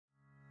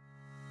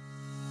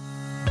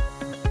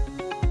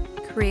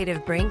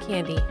Creative Brain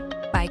Candy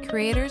by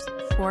creators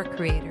for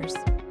creators.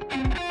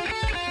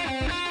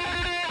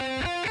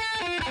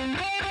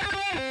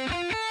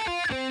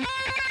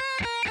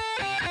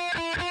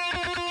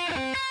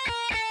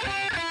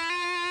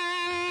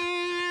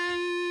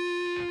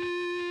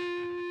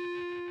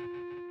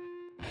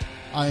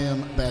 I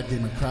am Bad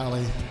Gamer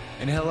Crowley.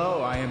 And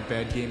hello, I am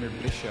Bad Gamer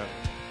Bishop.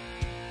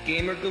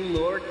 Gamer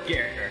Galore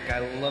Garrick, I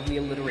love the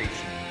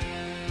alliteration.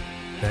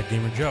 Bad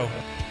Gamer Joe.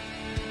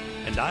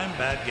 And I'm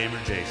Bad Gamer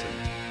Jason.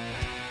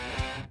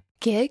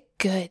 Get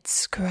good,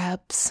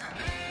 scrubs.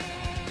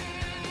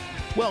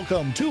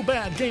 Welcome to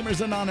Bad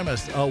Gamers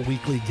Anonymous, a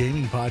weekly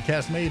gaming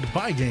podcast made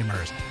by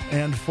gamers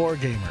and for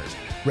gamers.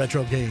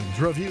 Retro games,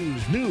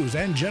 reviews, news,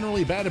 and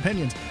generally bad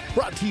opinions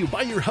brought to you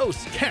by your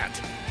hosts,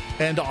 Kat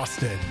and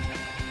Austin.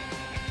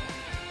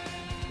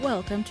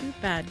 Welcome to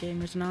Bad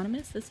Gamers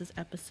Anonymous. This is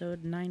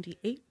episode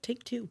 98,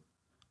 take 2.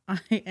 I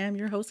am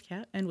your host,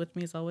 Kat, and with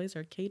me as always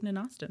are Caden and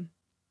Austin.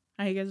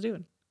 How you guys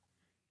doing?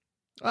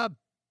 I'm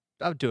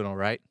doing all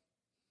right.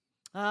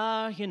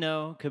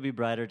 Could be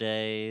brighter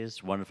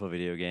days, wonderful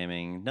video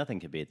gaming. Nothing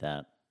could beat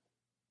that.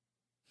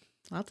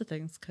 Lots of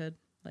things could.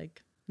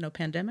 Like, no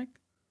pandemic.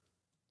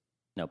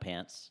 No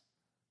pants.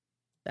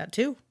 That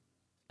too.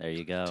 There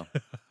you go.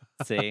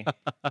 See?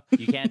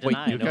 You can't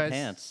deny you no guys-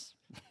 pants.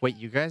 Wait,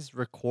 you guys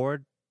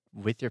record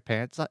with your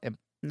pants on?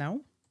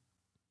 No?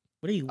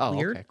 What are you, Oh,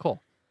 weird? okay,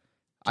 cool.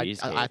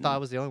 Jeez, I Caden. thought I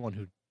was the only one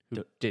who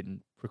Do-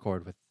 didn't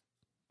record with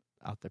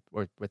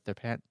with their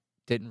pants.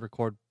 Didn't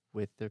record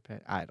with their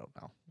pants. I don't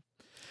know.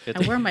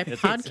 I wear my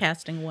It's-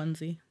 podcasting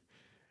onesie.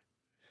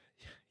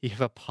 You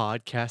have a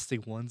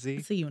podcasting onesie?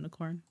 It's a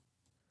unicorn.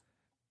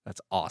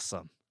 That's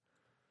awesome.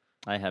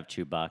 I have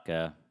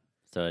Chewbacca,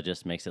 so it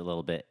just makes it a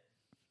little bit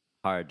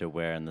hard to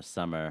wear in the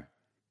summer,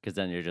 because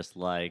then you're just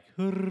like,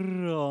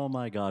 oh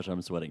my gosh,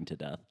 I'm sweating to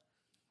death.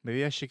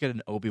 Maybe I should get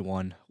an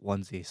Obi-Wan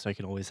onesie so I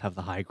can always have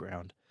the high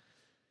ground.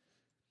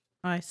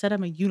 I said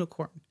I'm a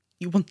unicorn.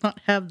 You will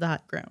not have the high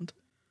ground.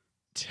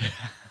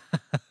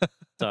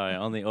 Sorry,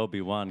 only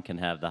Obi-Wan can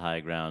have the high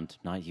ground.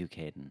 Not you,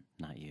 Caden.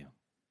 Not you.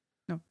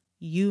 No,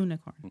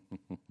 unicorn.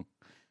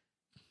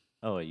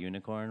 Oh, a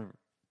unicorn?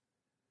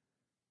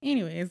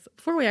 Anyways,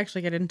 before we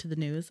actually get into the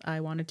news, I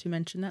wanted to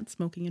mention that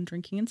Smoking and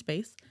Drinking in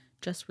Space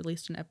just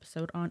released an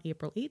episode on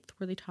April 8th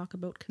where they talk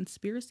about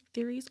conspiracy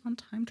theories on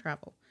time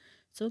travel.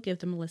 So give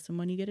them a listen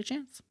when you get a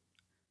chance.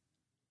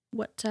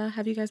 What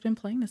have you guys been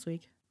playing this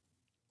week?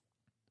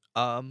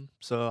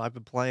 So I've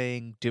been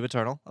playing Doom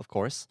Eternal, of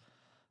course.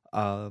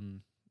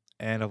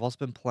 And I've also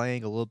been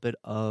playing a little bit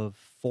of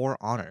For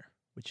Honor,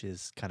 which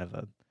is kind of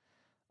a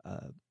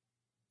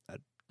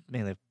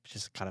mainly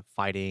just kind of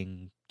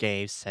fighting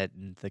game set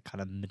in the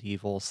kind of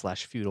medieval /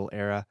 feudal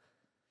era.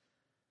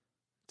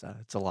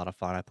 It's a lot of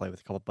fun. I play with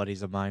a couple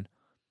buddies of mine.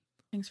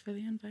 Thanks for the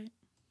invite.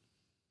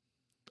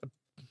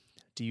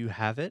 Do you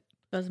have it?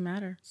 Doesn't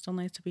matter. Still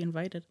nice to be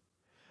invited.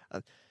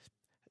 A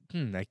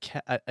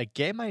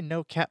game I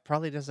know Kat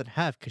probably doesn't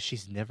have because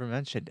she's never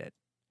mentioned it.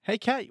 Hey,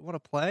 Kat, you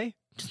want to play?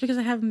 Just because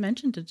I haven't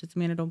mentioned it doesn't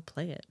mean I don't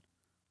play it.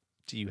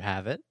 Do you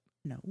have it?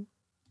 No.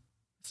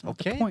 That's not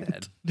Okay, the point.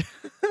 then.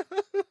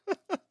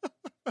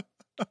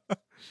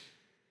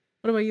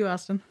 What about you,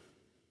 Austin?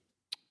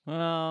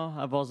 Well,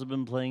 I've also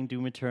been playing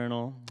Doom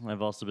Eternal.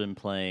 I've also been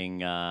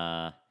playing,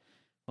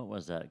 what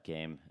was that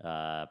game?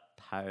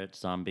 Pirate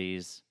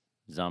Zombies,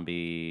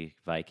 Zombie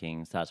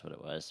Vikings. That's what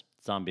it was.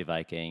 Zombie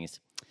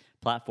Vikings.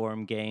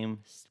 Platform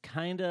game. It's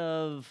kind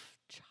of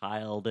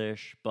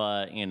childish,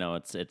 but,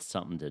 it's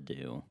something to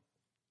do.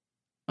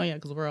 Oh, yeah,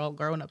 because we're all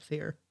grown-ups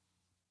here.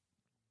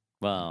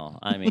 Well,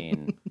 I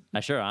mean,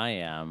 I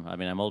am. I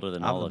mean, I'm older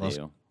than all of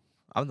you.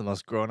 I'm the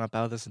most grown up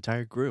out of this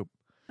entire group.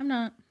 I'm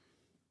not.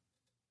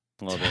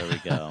 Well, there we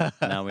go.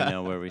 Now we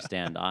know where we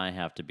stand. I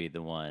have to be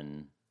the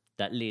one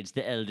that leads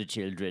the elder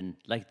children,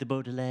 like the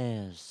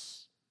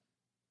Baudelaires.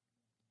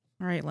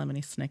 All right,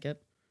 Lemony Snicket.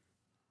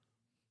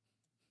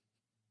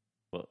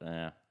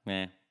 Well,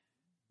 meh.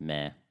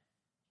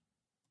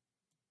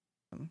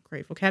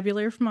 Great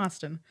vocabulary from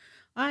Austin.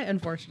 I,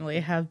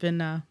 unfortunately, have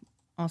been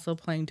also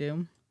playing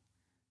Doom,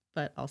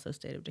 but also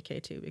State of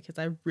Decay 2, because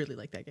I really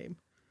like that game.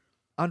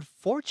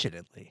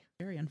 Unfortunately.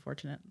 Very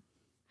unfortunate.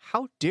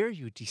 How dare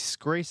you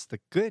disgrace the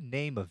good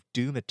name of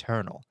Doom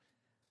Eternal?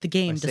 The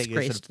game by saying it's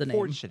disgraced the name.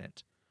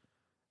 unfortunate.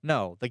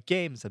 No, the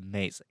game's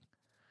amazing.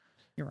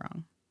 You're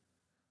wrong.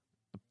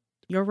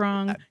 You're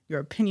wrong. Your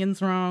opinion's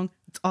wrong.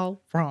 It's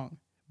all wrong.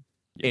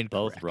 You're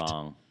both Incorrect.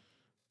 wrong.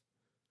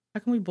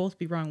 How can we both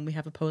be wrong when we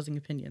have opposing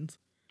opinions?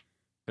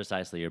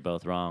 Precisely, you're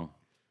both wrong.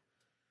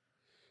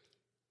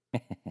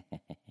 That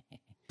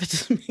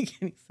doesn't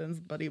make any sense,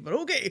 buddy, but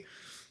okay.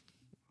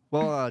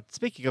 Well,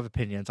 speaking of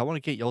opinions, I want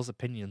to get y'all's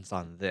opinions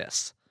on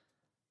this.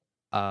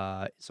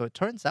 So it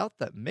turns out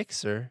that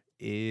Mixer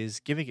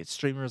is giving its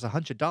streamers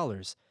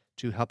 $100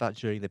 to help out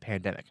during the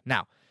pandemic.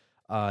 Now,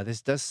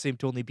 this does seem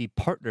to only be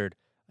partnered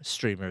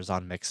streamers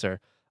on Mixer,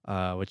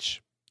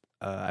 which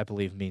I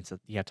believe means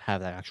that you have to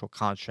have that actual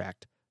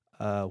contract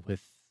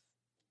with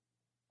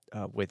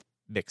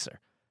Mixer.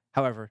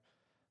 However,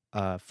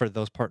 for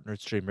those partnered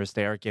streamers,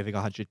 they are giving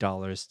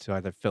 $100 to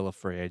either fill a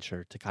fridge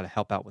or to kind of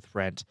help out with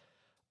rent.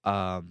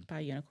 Buy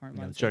unicorn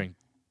ones. During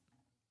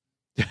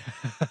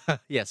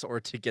yes, or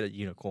to get a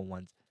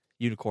unicorn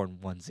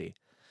onesie.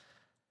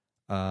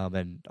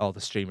 And all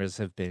the streamers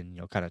have been,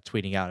 kind of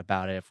tweeting out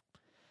about it.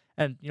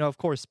 And, of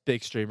course,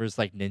 big streamers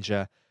like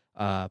Ninja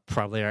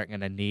probably aren't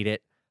going to need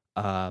it.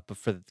 But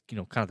for,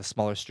 kind of the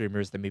smaller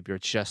streamers that maybe are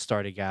just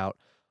starting out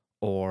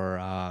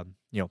or,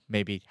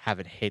 maybe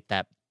haven't hit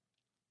that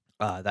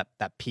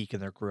peak in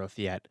their growth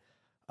yet,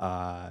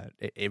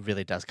 it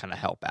really does kind of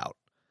help out.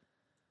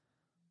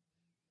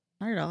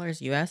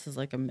 $100 US is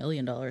like $1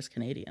 million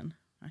Canadian.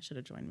 I should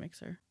have joined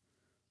Mixer.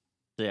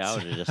 Yeah, I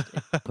would have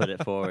just put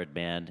it forward,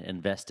 man.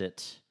 Invest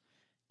it.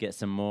 Get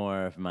some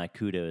more of my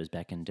kudos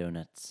back in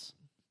donuts.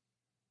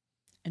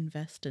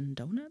 Invest in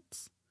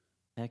donuts?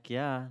 Heck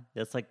yeah.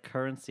 That's like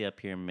currency up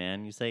here,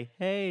 man. You say,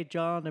 hey,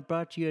 John, I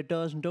brought you a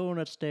dozen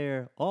donuts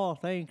there. Oh,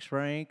 thanks,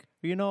 Frank.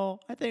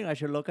 I think I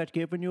should look at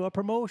giving you a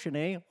promotion,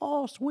 eh?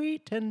 Oh,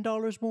 sweet,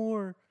 $10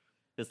 more.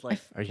 It's like,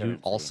 are you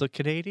also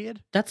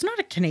Canadian? That's not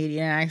a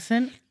Canadian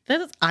accent.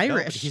 That is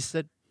Irish.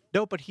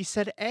 But he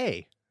said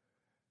A.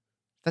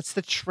 That's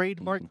the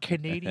trademark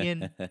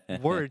Canadian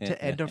word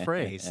to end a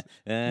phrase.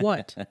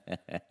 What?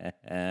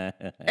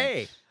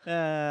 A.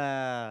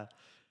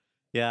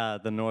 Yeah,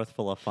 the North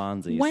full of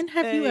Fonzies. When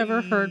have you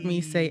ever heard me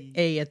say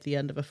A at the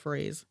end of a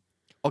phrase?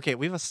 Okay,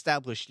 we've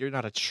established you're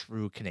not a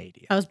true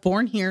Canadian. I was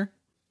born here.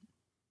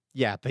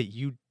 Yeah, but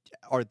you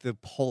are the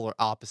polar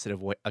opposite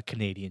of what a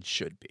Canadian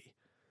should be.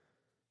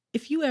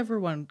 If you ever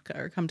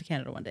come to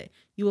Canada one day,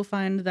 you will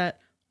find that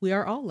we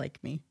are all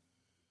like me.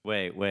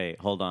 Wait,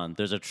 hold on.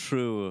 There's a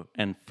true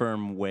and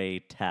firm way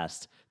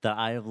test that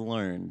I have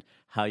learned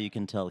how you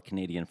can tell a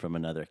Canadian from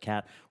another.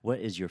 Kat, what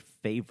is your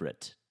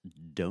favorite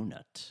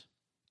donut?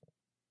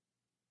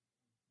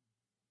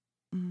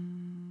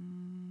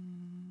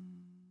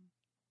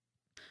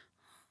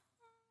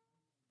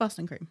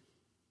 Boston cream.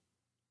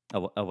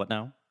 What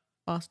now?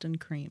 Boston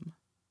cream.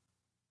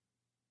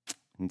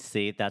 And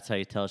see, that's how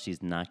you tell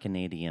she's not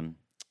Canadian.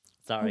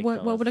 Sorry,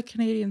 What would a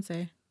Canadian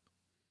say?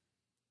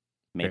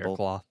 Maple Bear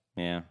Claw.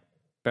 Yeah.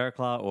 Bear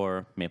Claw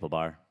or Maple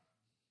Bar.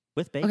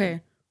 With bacon.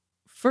 Okay.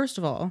 First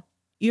of all,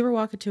 you ever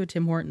walk into a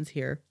Tim Hortons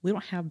here? We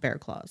don't have Bear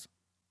Claws.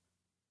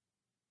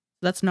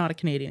 That's not a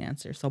Canadian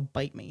answer, so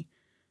bite me.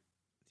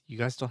 You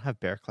guys don't have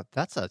Bear Claw?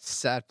 That's a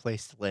sad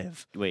place to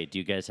live. Wait, do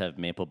you guys have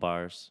Maple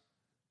Bars?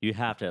 You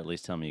have to at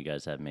least tell me you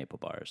guys have Maple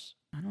Bars.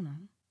 I don't know.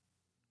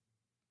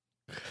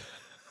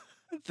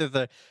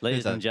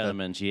 Ladies and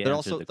gentlemen, they're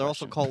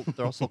also called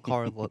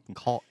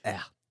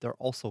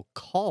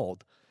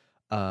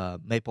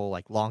maple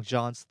like long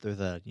johns. They're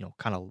the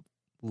kind of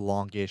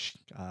longish,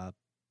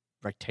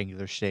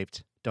 rectangular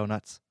shaped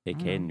donuts. Hey,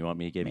 Caden, you want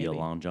me to give you a Maybe.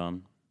 Long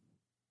John?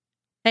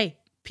 Hey,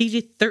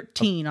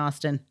 PG-13,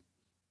 Austin.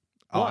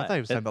 Oh, I What? thought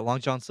you were talking about Long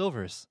John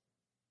Silvers.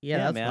 Yeah,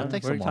 that's man. I'll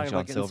take We're some Long talking John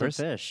about getting some Silvers.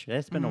 fish.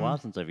 It's been a while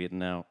since I've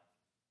eaten out.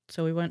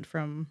 So we went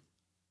from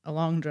a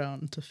Long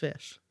John to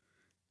fish.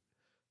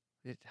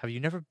 Have you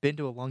never been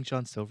to a Long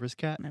John Silver's,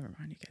 Cat? Never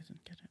mind, you guys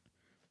didn't get it.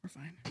 We're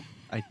fine.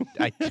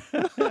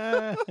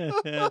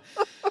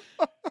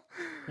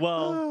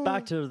 Well,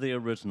 back to the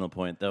original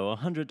point, though.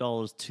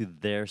 $100 to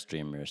their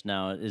streamers.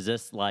 Now, is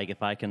this like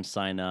if I can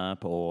sign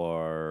up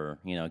or,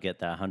 get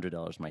that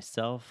 $100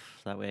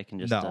 myself? That way I can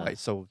just...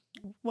 So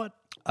What?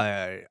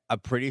 I'm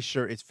pretty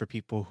sure it's for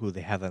people who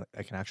they have an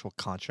actual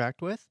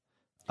contract with.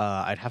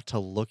 I'd have to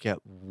look at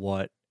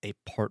what a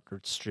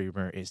partnered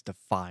streamer is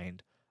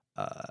defined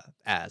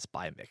as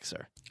by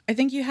Mixer. I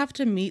think you have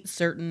to meet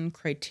certain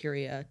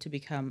criteria to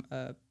become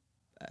a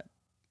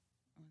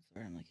what's the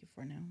word I'm looking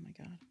for now? Oh my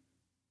god.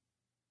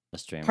 A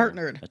streamer.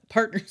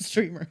 Partnered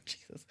streamer.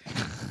 Jesus.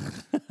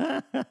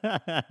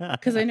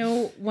 Because I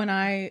know when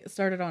I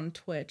started on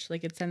Twitch,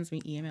 like it sends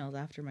me emails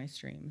after my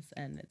streams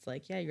and it's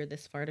like, yeah, you're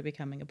this far to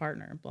becoming a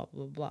partner, blah,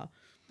 blah, blah, blah.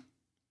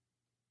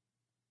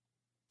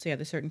 So yeah,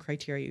 there's certain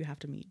criteria you have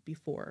to meet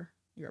before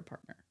you're a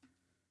partner.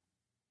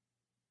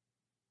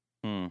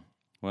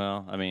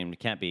 Well, I mean, it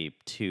can't be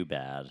too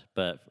bad,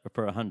 but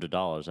for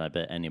 $100, I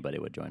bet anybody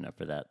would join up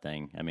for that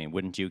thing. I mean,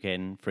 wouldn't you,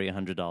 Caden? Free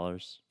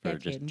 $100 Yeah,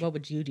 Caden, what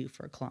would you do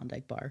for a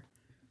Klondike bar?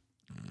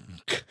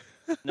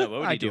 No,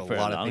 what would I you do a for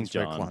lot a of Long things for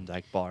a John?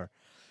 Klondike bar.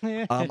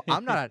 I'm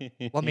not.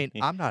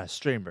 I'm not a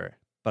streamer,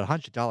 but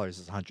 $100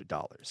 is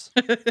 $100.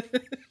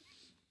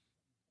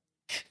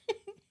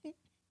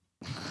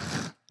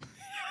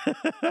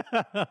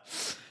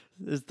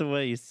 It's the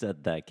way you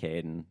said that,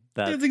 Caden.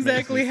 That That's makes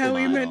exactly me how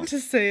we smile. meant to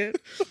say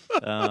it.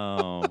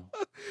 Oh.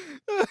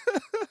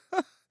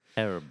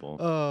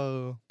 Terrible.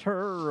 Oh.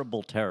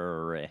 Terrible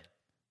terror.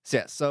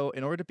 So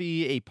in order to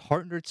be a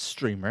partnered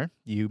streamer,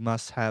 you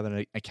must have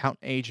an account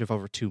age of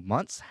over 2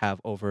 months, have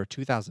over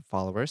 2,000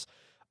 followers,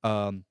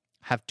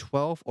 have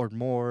 12 or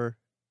more.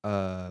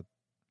 It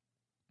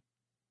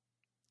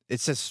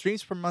says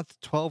streams per month,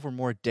 12 or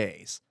more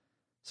days.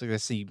 So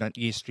let's see,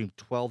 you stream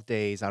 12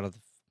 days out of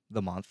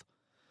the month,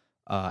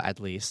 at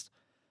least,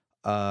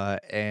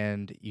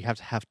 and you have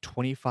to have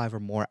 25 or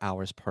more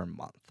hours per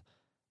month.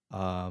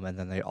 And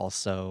then they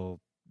also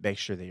make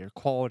sure that your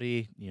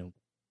quality,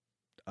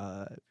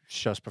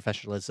 shows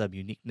professionalism,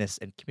 uniqueness,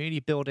 and community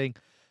building.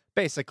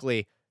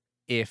 Basically,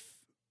 if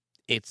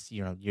it's,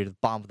 you're the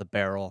bottom of the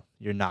barrel,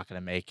 you're not going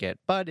to make it.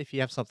 But if you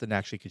have something to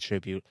actually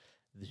contribute,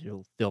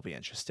 they'll be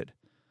interested.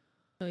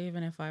 So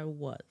even if I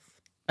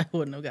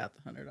wouldn't have got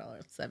the $100.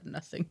 I have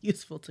nothing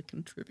useful to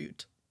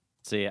contribute.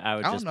 See, I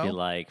would I just don't be know.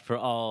 like, for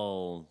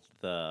all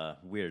the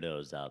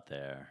weirdos out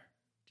there,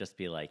 just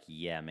be like,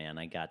 yeah, man,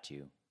 I got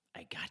you.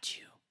 I got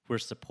you. We're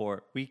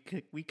support. We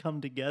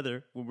come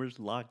together when we're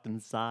locked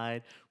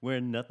inside,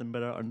 wearing nothing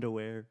but our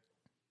underwear.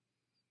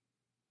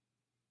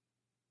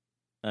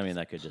 I mean,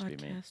 that could just be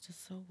me. Podcast is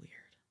so weird.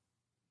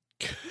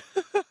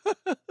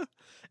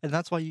 And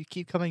that's why you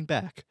keep coming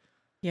back.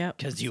 Yeah,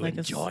 Because you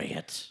enjoy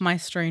it. My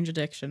strange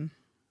addiction.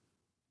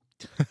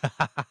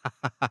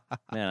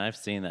 Man, I've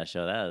seen that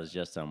show. That is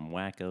just some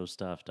wacko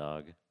stuff,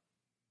 dog.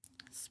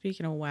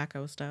 Speaking of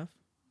wacko stuff,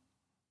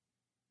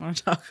 I want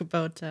to talk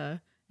about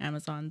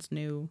Amazon's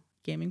new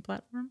gaming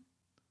platform.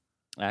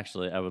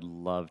 Actually, I would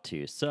love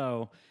to.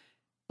 So,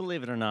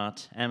 believe it or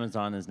not,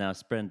 Amazon is now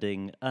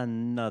spreading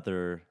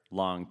another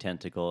long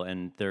tentacle,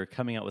 and they're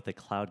coming out with a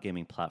cloud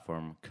gaming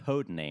platform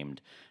codenamed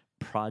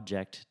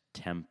Project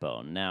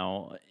Tempo.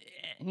 Now,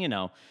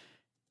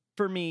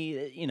 for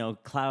me,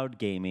 cloud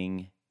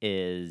gaming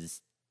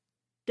is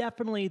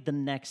definitely the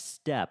next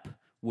step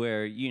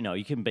where,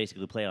 you can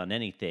basically play on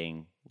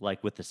anything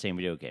like with the same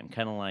video game.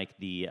 Kind of like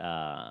the,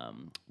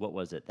 what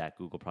was it, that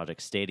Google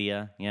project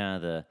Stadia?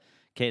 Yeah,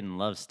 Caden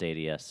loves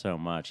Stadia so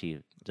much. He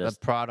The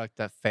product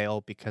that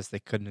failed because they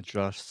couldn't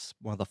address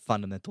one of the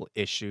fundamental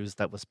issues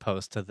that was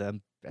posed to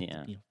them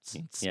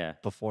since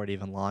before it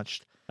even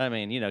launched. I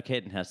mean,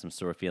 Caden has some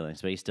sore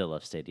feelings, but he still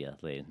loves Stadia,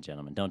 ladies and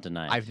gentlemen. Don't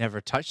deny it. I've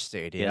never touched He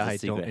Stadia. has a I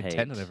don't secret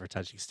intend on hate. ever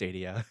touching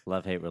Stadia.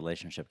 Love-hate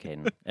relationship,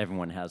 Caden.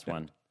 Everyone has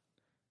one.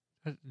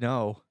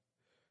 No.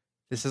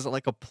 This isn't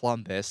like a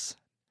plumbus.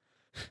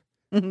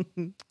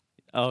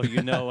 Oh,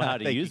 you know how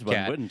to Thank use you, one,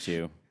 Kat. wouldn't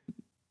you?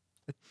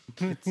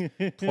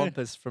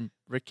 Plumbus from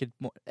Rick and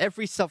Morty.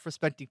 Every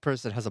self-respecting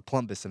person has a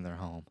plumbus in their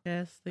home.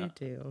 Yes, they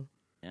do.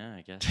 Yeah,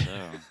 I guess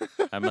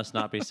so. I must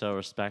not be so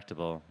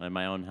respectable in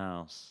my own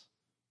house.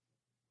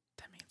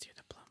 That means you're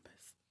the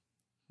plumbus.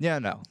 Yeah,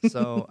 no.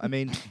 So, I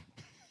mean,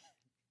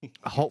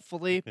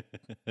 hopefully,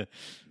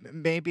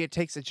 maybe it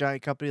takes a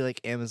giant company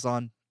like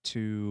Amazon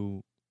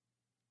to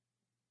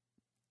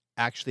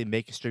actually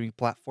make a streaming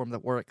platform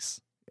that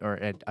works, or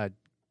I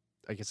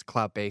guess a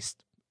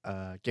cloud-based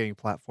gaming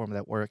platform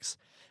that works.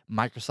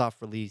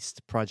 Microsoft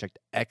released Project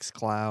X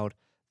Cloud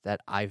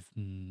that I've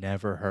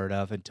never heard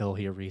of until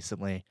here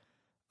recently.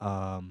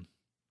 Well,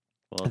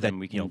 that, then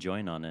we can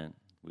join on it.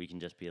 We can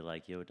just be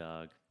like, yo,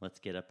 dog, let's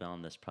get up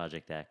on this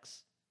Project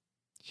X.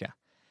 Yeah.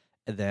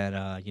 And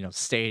then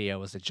Stadia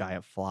was a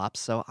giant flop,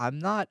 so I'm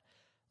not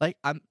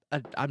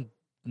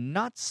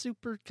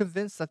super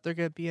convinced that they're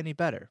going to be any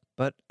better,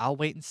 but I'll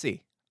wait and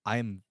see.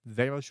 I'm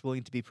very much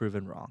willing to be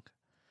proven wrong.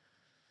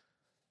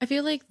 I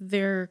feel like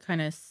they're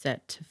kind of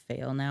set to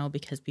fail now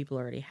because people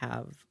already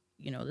have,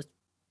 this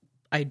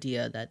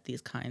idea that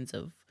these kinds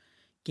of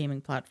gaming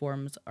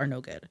platforms are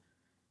no good.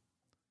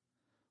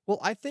 Well,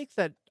 I think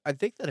that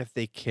if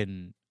they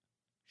can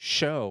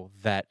show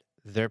that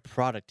their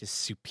product is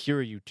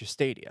superior to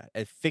Stadia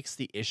and fix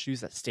the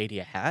issues that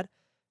Stadia had,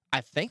 I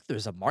think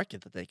there's a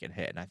market that they can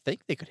hit, and I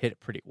think they could hit it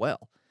pretty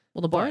well.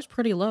 Well, the bar is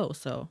pretty low,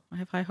 so I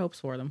have high hopes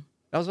for them.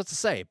 I was about to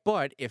say,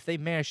 but if they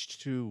manage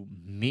to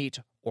meet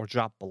or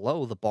drop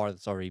below the bar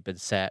that's already been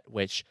set,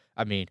 which,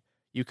 I mean,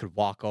 you could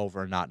walk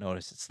over and not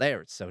notice it's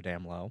there, it's so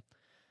damn low,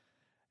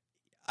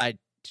 I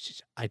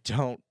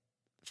don't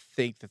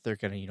think that they're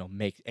going to,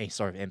 make any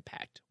sort of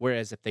impact.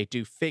 Whereas if they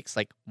do fix,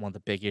 like, one of the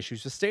big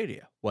issues with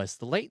Stadia was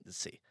the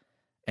latency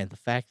and the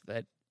fact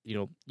that,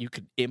 you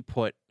could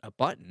input a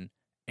button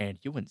and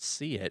you wouldn't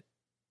see it,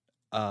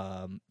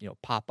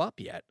 pop up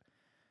yet.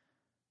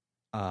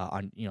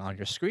 On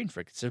your screen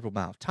for a considerable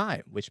amount of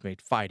time, which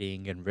made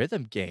fighting and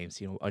rhythm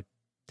games, a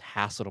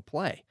hassle to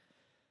play.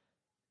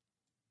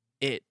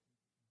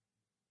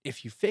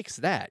 If you fix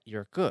that,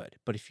 you're good.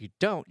 But if you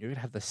don't, you're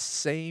gonna have the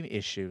same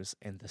issues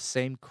and the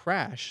same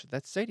crash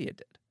that Stadia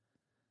did.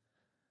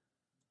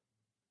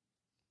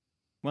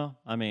 Well,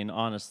 I mean,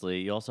 honestly,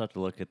 you also have to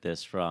look at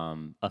this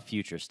from a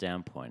future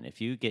standpoint. If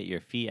you get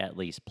your feet at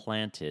least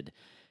planted,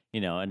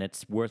 and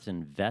it's worth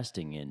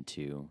investing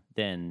into,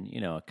 then,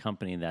 a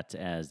company that's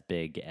as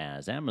big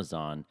as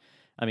Amazon,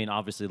 I mean,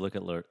 obviously look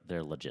at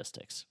their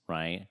logistics,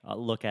 right?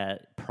 Look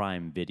at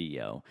Prime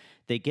Video.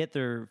 They get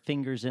their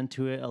fingers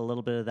into it, a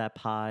little bit of that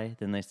pie,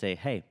 then they say,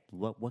 hey,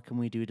 what can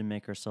we do to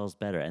make ourselves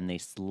better? And they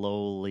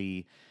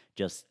slowly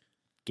just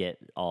get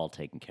all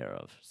taken care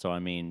of. So, I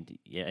mean,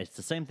 yeah, it's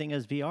the same thing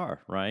as VR,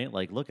 right?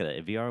 Like, look at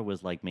it. VR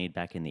was, made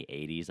back in the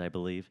 80s, I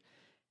believe.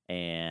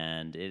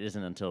 And it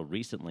isn't until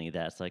recently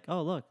that it's like,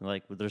 oh, look,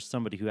 there's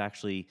somebody who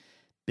actually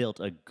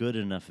built a good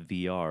enough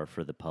VR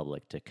for the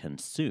public to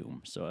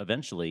consume. So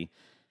eventually,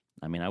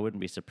 I mean, I wouldn't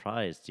be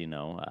surprised,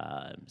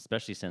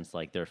 especially since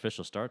their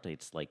official start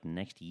date's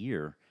next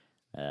year.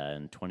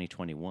 in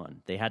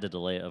 2021. They had to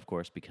delay it, of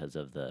course, because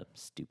of the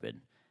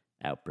stupid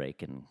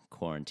outbreak and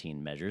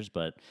quarantine measures.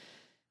 But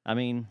I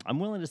mean, I'm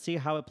willing to see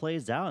how it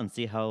plays out and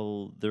see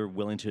how they're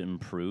willing to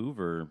improve,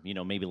 or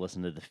maybe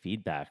listen to the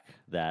feedback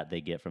that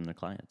they get from their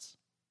clients.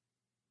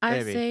 I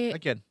Maybe. say,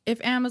 Again,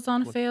 if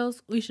Amazon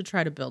fails, we should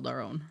try to build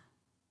our own.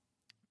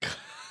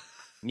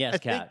 Yes, I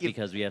Kat, think if-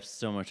 because we have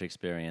so much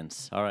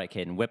experience. All right,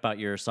 Caden, whip out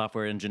your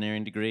software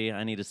engineering degree.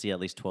 I need to see at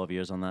least 12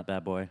 years on that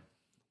bad boy.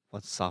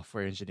 what's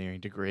software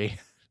engineering degree?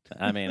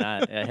 I mean,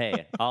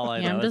 hey, all I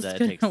Yeah, know I'm is just that it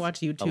going takes to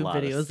watch a YouTube lot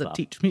of videos that stuff.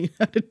 teach me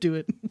how to do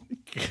it.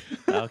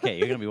 Okay,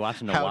 you're going to be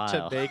watching a How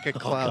while. to make a Oh,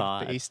 God.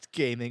 cloud-based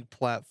gaming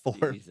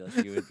platform. Jesus,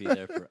 you would be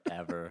there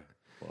forever.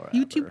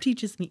 YouTube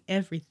teaches me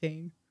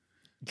everything.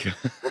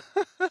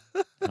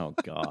 Oh,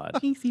 God.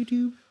 Thanks,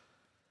 YouTube.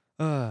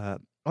 I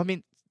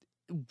mean,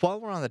 while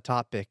we're on the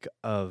topic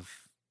of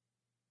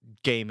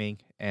gaming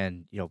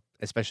and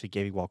especially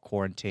gaming while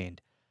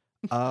quarantined,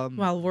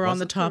 While we're on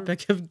the wasn't there-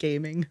 topic of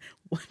gaming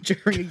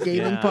during a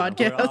gaming Yeah,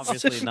 podcast. We're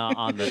obviously not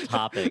on the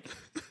topic,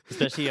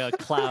 especially a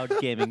cloud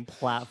gaming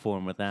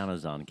platform with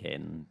Amazon,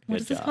 Caden. What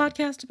Good is this job.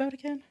 podcast about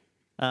again?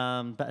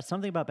 But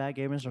something about Bad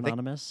Gamers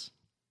Anonymous.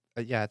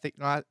 yeah, I think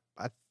no, I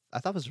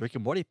thought it was a Rick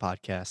and Morty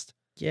podcast.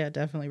 Yeah,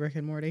 definitely Rick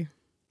and Morty.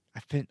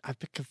 I've been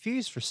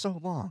confused for so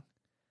long.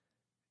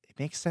 It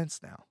makes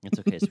sense now. It's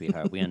okay,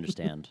 sweetheart. We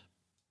understand.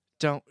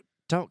 Don't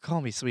call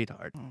me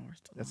sweetheart. Oh, we're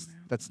still That's on now.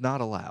 that's not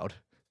allowed.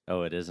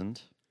 Oh, it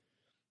isn't?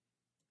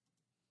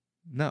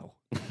 No.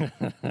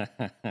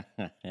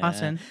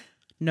 Austin,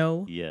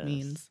 no Yes.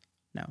 means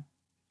no.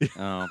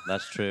 Oh,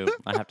 that's true.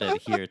 I have to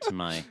adhere to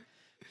my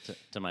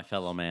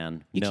fellow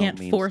man. You No can't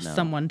means force no.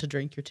 someone to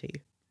drink your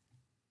tea.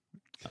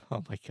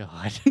 Oh my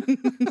god.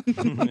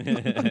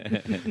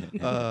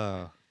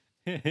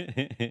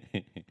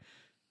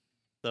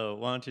 So,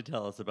 why don't you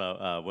tell us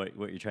about what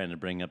you're trying to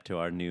bring up to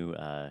our new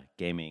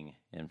gaming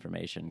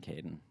information,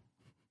 Caden?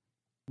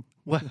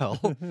 Well,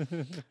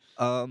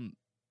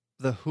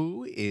 the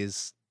WHO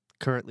is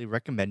currently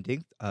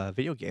recommending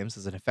video games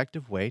as an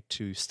effective way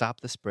to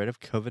stop the spread of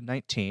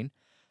COVID-19.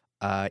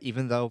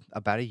 Even though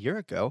about a year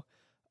ago,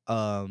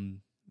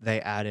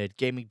 they added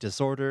gaming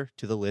disorder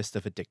to the list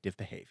of addictive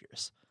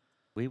behaviors.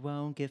 We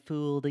won't get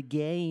fooled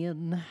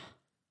again.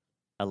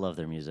 I love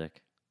their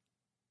music.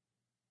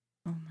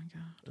 Oh my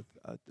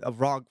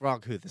god.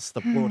 Wrong WHO. This is the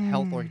World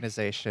Health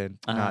Organization,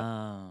 not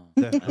Oh.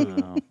 the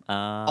WHO. Oh.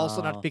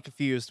 Also, not to be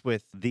confused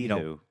with the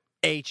Who.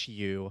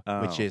 HU,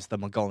 which Oh. is the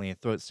Mongolian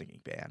throat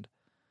singing band.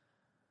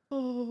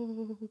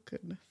 Oh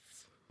goodness.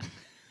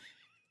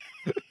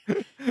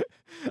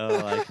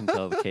 Oh, I can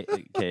tell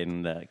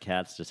Caden that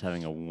Kat's just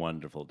having a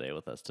wonderful day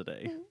with us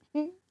today.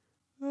 You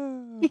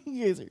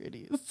guys are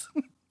idiots.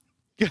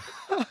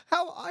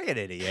 How am I an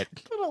idiot?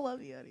 But I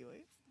love you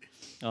anyways.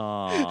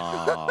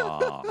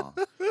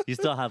 Aww. You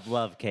still have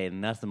love,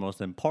 Caden. That's the most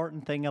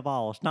important thing of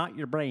all. It's not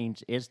your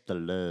brains, it's the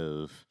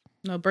love.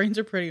 No, brains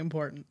are pretty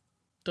important.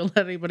 Don't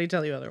let anybody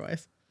tell you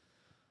otherwise.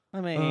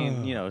 I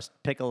mean,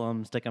 pickle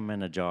them, stick them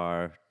in a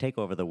jar, take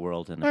over the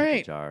world in a All pickle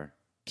right. jar.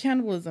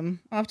 Cannibalism,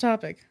 off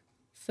topic.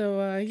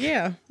 So,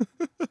 yeah.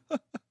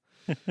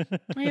 I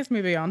guess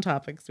maybe on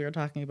topic, 'cause we were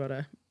talking about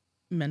a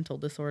mental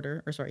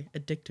disorder, or sorry,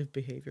 addictive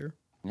behavior.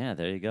 Yeah,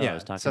 there you go. I Yeah,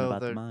 was talking so about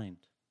the they're- mind.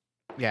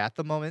 Yeah, at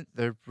the moment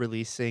they're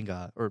releasing,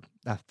 they're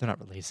not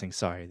releasing.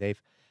 Sorry,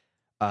 they've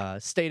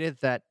stated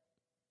that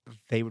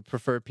they would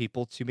prefer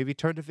people to maybe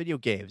turn to video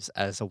games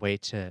as a way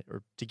to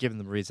give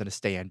them a reason to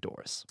stay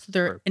indoors. So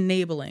they're Or-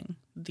 enabling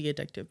the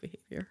addictive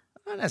behavior.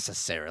 Not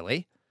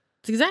necessarily.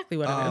 It's exactly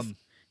what it is. Um,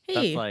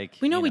 Hey, like,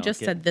 we know we you know, just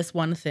get- said this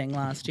one thing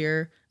last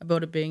year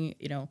about it being,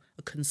 a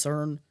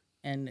concern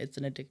and it's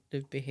an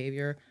addictive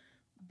behavior.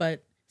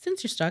 But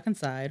since you're stuck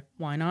inside,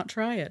 why not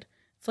try it?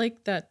 It's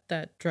like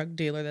that drug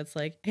dealer that's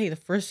like, hey, the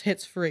first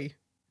hit's free.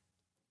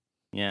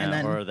 Yeah, and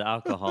then- or the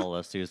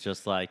alcoholist who's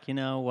just like, you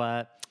know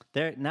what?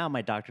 Now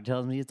my doctor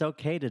tells me it's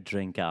okay to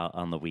drink out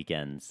on the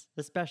weekends,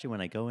 especially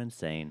when I go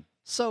insane.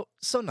 So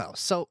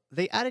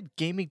they added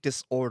gaming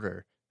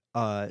disorder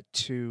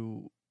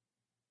to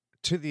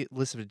the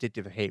list of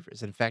addictive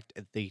behaviors. In fact,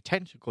 the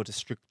technical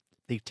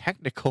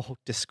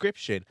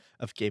description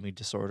of gaming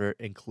disorder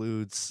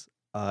includes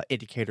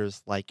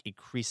indicators like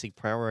increasing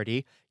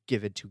priority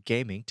given to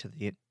gaming to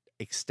the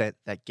extent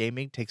that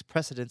gaming takes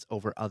precedence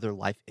over other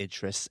life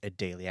interests and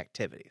daily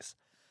activities.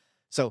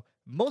 So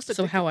most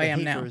So addictive how I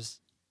am now. behaviors,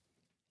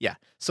 yeah.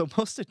 So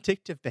most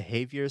addictive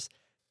behaviors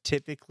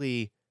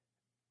typically,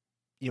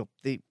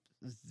 they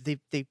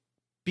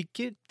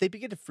begin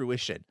to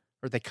fruition,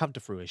 or they come to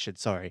fruition.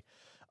 Sorry,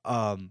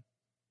 when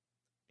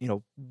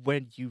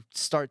you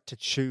start to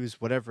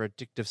choose whatever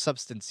addictive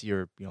substance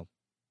you're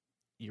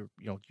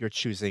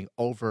choosing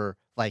over,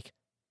 like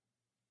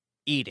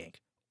eating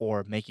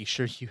or making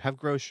sure you have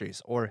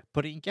groceries or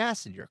putting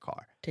gas in your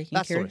car. Taking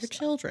That care sort of of your stuff.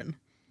 children.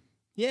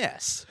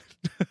 Yes.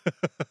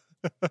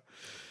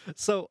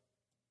 So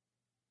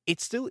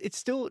it's still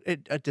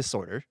a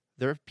disorder.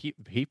 There are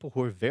people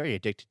who are very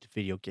addicted to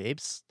video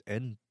games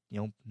and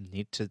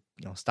need to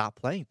stop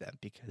playing them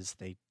because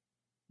they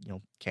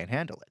can't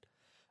handle it.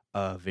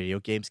 Video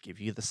games give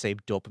you the same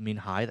dopamine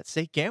high that,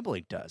 say,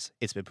 gambling does.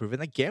 It's been proven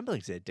that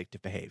gambling is an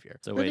addictive behavior.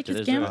 So Really, wait,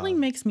 because is there- gambling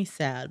makes me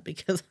sad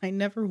because I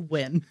never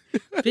win.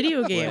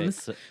 Video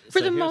games, so for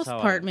the here's most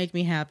how part, make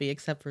me happy,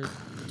 except for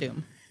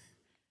Doom.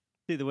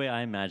 See, the way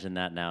I imagine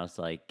that now is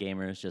like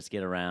gamers just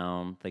get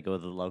around, they go to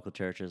the local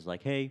churches,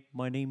 like, hey,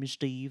 my name is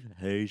Steve.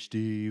 Hey,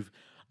 Steve.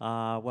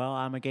 Well,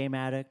 I'm a game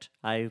addict.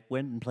 I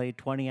went and played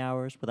 20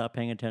 hours without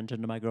paying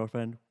attention to my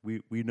girlfriend.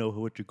 We know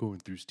what you're going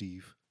through,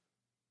 Steve.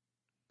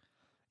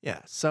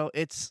 Yeah, so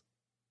it's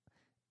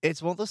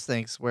one of those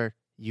things where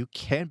you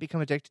can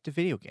become addicted to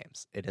video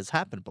games. It has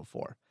happened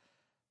before,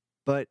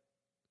 but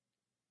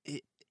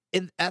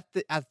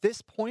at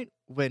this point,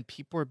 when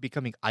people are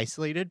becoming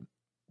isolated,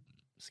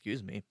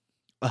 excuse me,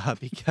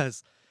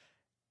 because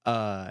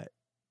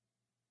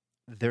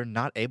they're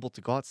not able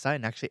to go outside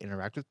and actually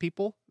interact with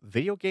people,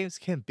 video games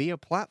can be a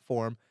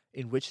platform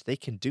in which they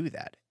can do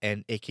that,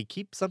 and it can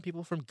keep some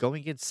people from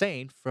going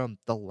insane from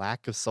the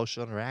lack of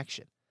social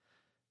interaction.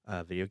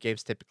 Video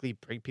games typically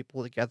bring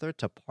people together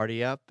to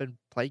party up and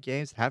play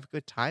games, have a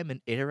good time, and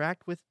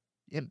interact with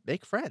and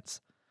make friends.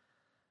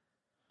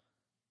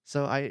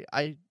 So I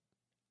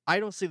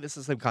don't see this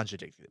as them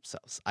contradicting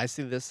themselves. I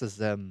see this as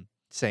them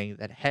saying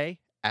that, hey,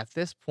 at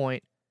this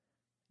point,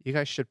 you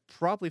guys should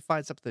probably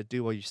find something to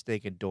do while you're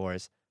staying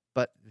indoors,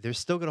 but they're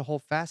still going to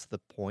hold fast to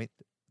the point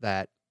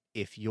that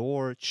if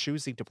you're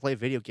choosing to play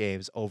video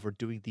games over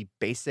doing the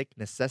basic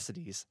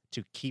necessities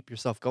to keep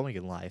yourself going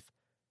in life,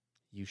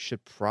 you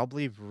should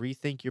probably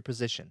rethink your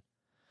position.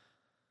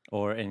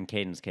 Or in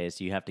Caden's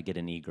case, you have to get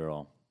an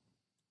e-girl.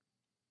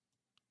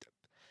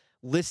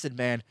 Listen,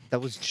 man, that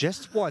was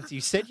just once.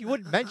 You said you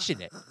wouldn't mention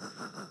it.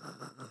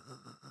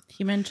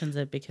 He mentions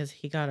it because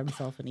he got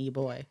himself an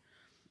e-boy.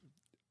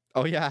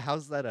 Oh yeah,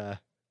 how's that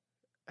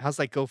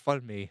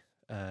GoFundMe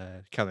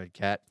coming,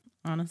 Kat?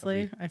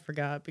 Honestly, I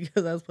forgot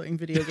because I was playing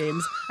video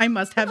games. I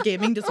must have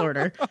gaming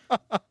disorder.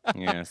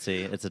 Yeah,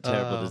 see, it's a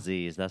terrible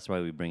disease. That's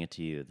why we bring it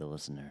to you, the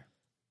listener.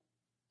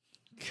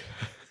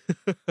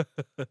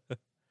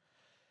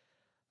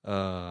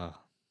 Oh,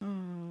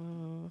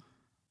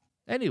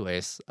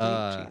 Anyways,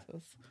 sweet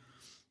Jesus.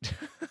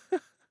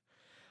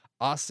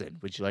 Austin,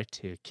 would you like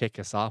to kick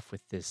us off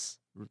with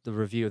the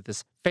review of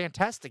this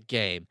fantastic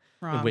game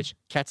in Wrong. which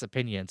Kat's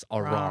opinions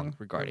are wrong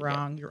regarding You're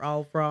wrong. it? You're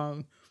all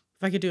wrong.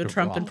 If I could do a You're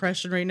Trump wrong.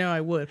 impression right now,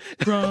 I would.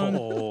 Wrong.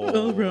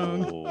 All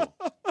wrong.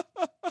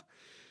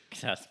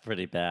 That's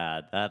pretty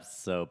bad.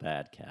 That's so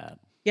bad, Kat.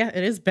 Yeah,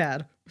 it is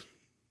bad.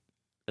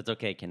 It's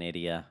okay,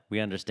 Canada. We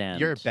understand.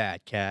 You're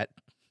bad, Kat.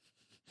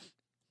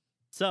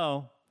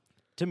 So,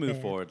 to move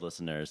Bad. forward,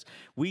 listeners,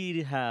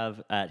 we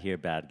have at here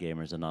Bad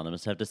Gamers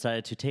Anonymous have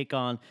decided to take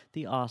on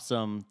the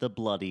awesome, the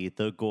bloody,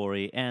 the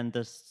gory, and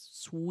the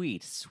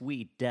sweet,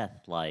 sweet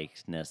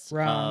death-likeness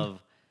Wrong.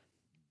 of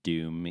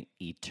Doom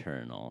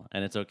Eternal.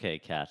 And it's okay,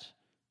 Kat.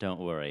 Don't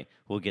worry.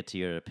 We'll get to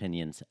your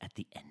opinions at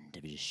the end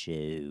of the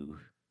show.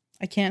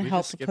 I can't We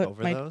help just but skip put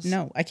over my those?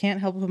 no. I can't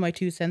help but put my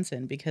 2 cents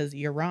in because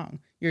you're wrong.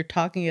 You're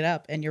talking it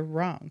up, and you're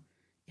wrong.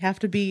 You have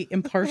to be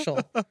impartial.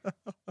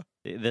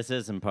 This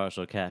is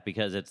impartial, Kat,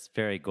 because it's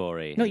very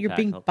gory. No, In you're fact,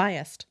 being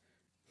biased.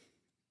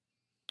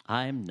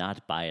 I'm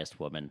not biased,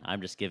 woman.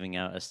 I'm just giving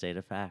out a state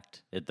of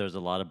fact. There's a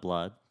lot of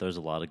blood, there's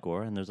a lot of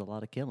gore, and there's a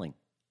lot of killing.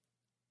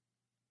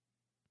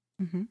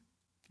 Hmm.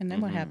 And then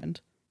what Mhm.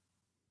 happened?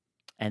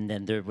 And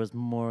then there was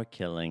more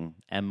killing,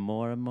 and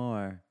more and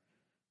more.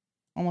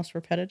 Almost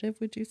repetitive,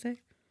 would you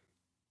say?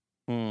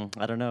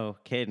 I don't know.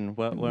 Caden,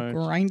 what why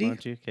Grindy?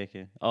 don't you kick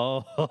it?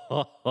 Oh,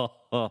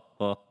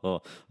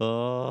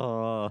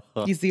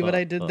 You see what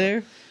I did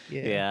there?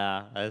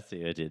 Yeah, I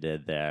see what you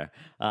did there.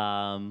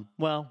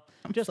 Well,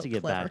 I'm just so to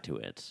get clever. back to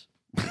it.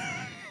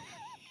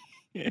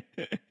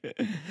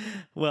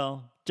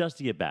 Well, just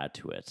to get back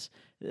to it,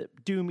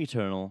 Doom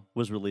Eternal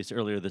was released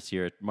earlier this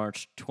year,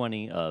 March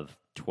 20 of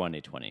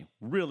 2020.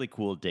 Really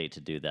cool date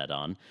to do that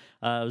on.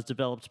 It was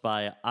developed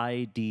by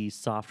ID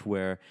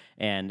Software,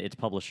 and its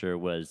publisher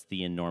was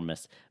the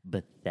enormous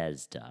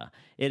Bethesda.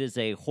 It is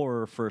a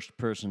horror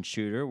first-person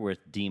shooter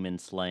with demon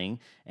slaying,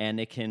 and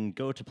it can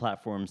go to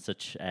platforms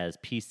such as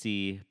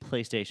PC,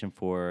 PlayStation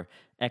 4,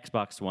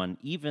 Xbox One,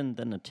 even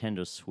the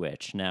Nintendo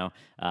Switch. Now,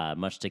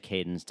 much to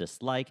Caden's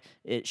dislike,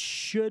 it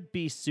should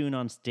be soon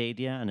on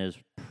Stadia and is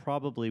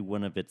probably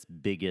one of its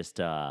biggest,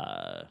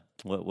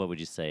 what would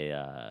you say,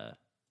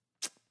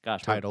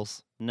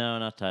 Titles. No,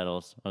 not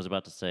titles. I was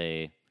about to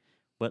say,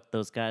 what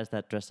those guys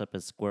that dress up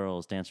as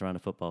squirrels dance around a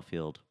football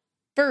field.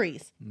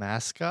 Furries.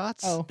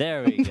 Mascots? Oh.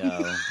 There we go.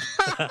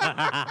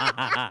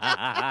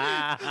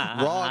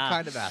 Wrong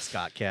kind of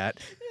mascot, Kat.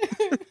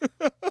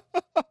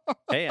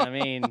 Hey, I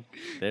mean,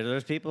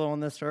 there's people on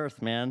this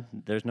earth, man.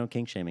 There's no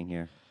kink shaming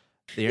here.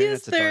 The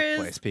internet's a there dark is.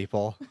 place,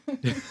 people.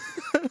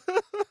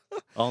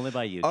 Only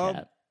by you, Um,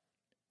 Kat.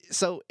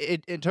 So,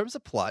 in terms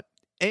of plot,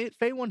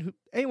 if anyone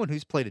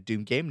who's played a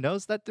Doom game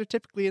knows that there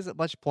typically isn't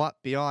much plot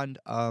beyond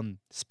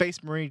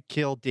Space Marine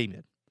kill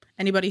demon.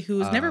 Anybody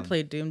who's never Um,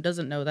 played Doom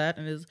doesn't know that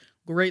and is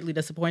greatly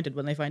disappointed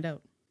when they find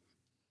out.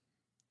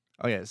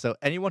 Oh yeah, so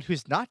anyone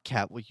who's not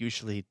Cat will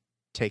usually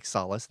take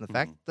solace in the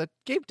fact that the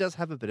game does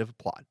have a bit of a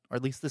plot, or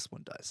at least this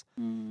one does.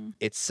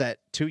 It's set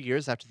 2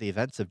 years after the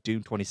events of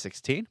Doom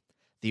 2016.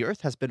 The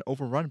Earth has been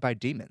overrun by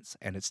demons,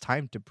 and it's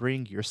time to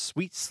bring your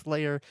sweet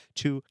slayer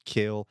to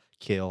kill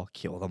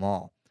them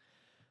all.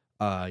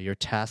 You're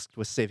tasked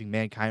with saving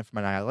mankind from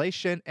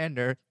annihilation,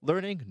 and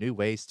learning new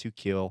ways to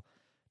kill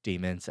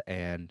demons,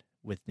 and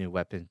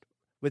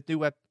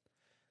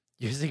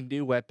using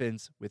new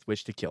weapons with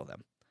which to kill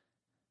them.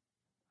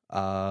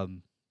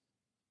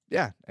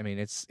 Yeah, I mean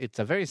it's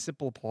a very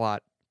simple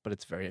plot, but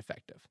it's very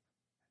effective.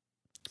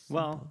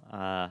 Well,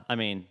 I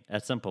mean, a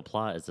simple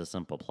plot is a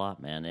simple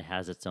plot, man. It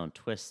has its own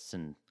twists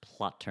and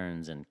plot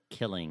turns and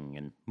killing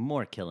and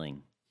more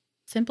killing.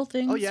 Simple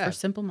things yeah. for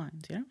simple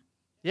minds, you know?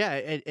 Yeah,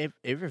 it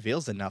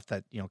reveals enough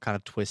that, kind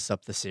of twists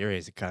up the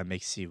series. It kind of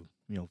makes you,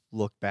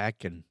 look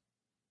back and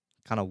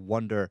kind of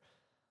wonder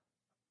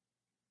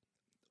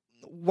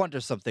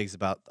some things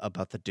about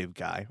the Doom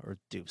guy or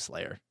Doom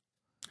Slayer.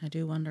 I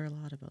do wonder a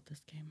lot about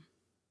this game.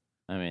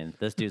 I mean,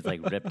 this dude's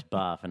like ripped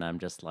buff, and I'm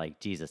just like,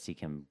 Jesus, he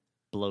can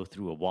blow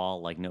through a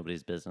wall like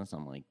nobody's business.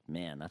 I'm like,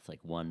 man, that's like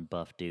one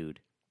buff dude.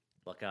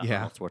 Look out, Yeah.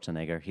 Arnold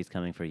Schwarzenegger. He's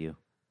coming for you.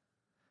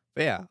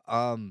 But yeah,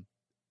 on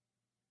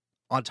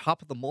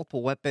top of the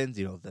multiple weapons,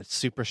 the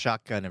super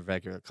shotgun and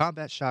regular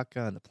combat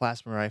shotgun, the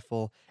plasma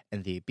rifle,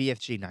 and the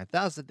BFG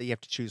 9000 that you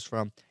have to choose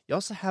from, you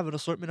also have an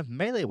assortment of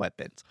melee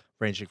weapons,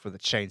 ranging from the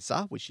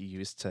chainsaw, which you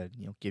use to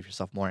give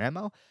yourself more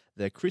ammo,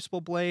 the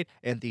Crucible Blade,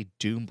 and the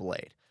Doom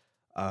Blade.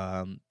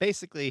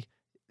 Basically,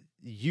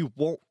 you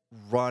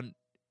won't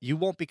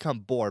become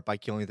bored by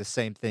killing the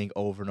same thing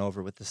over and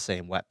over with the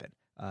same weapon.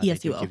 Yes,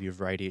 they you do will. give you a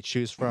variety to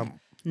choose from.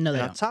 No, they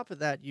And on don't. top of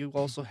that, you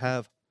also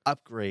have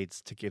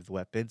upgrades to give the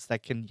weapons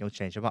that can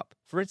change them up.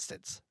 For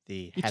instance,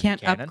 the You heavy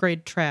can't cannon.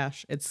 upgrade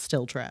trash. It's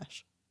still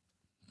trash.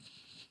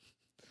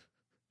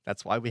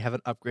 That's why we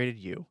haven't upgraded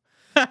you.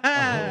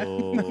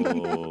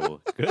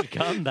 Oh, good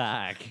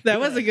comeback. That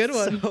was a good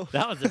one.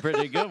 That was a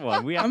pretty good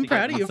one. We have I'm to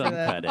proud give of him you for some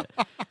that. credit.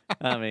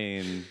 I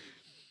mean,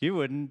 you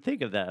wouldn't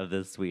think of that of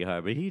this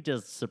sweetheart, but he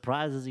just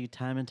surprises you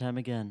time and time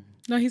again.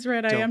 No, he's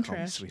right. I Don't am call me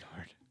trash.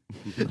 sweetheart.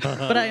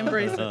 But I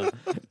embrace it.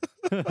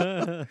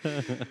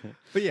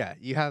 But yeah,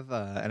 you have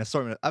an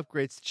assortment of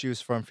upgrades to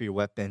choose from for your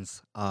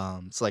weapons.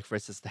 So like for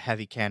instance, the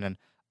heavy cannon,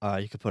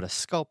 you can put a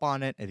scope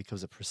on it. It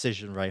becomes a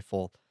precision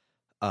rifle,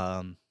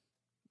 and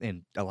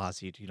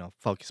allows you to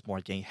focus more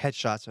on getting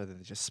headshots rather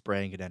than just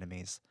spraying at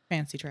enemies.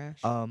 Fancy trash.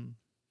 And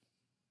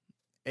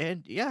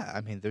yeah,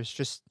 I mean,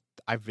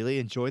 I really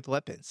enjoyed the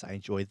weapons. I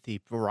enjoyed the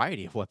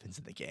variety of weapons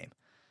in the game.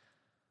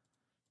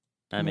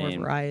 I More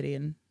mean, variety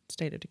in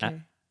State of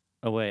Decay.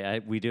 oh wait,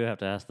 we do have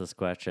to ask this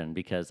question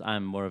because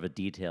I'm more of a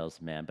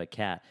details man. But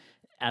Kat,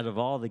 out of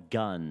all the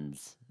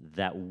guns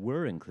that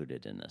were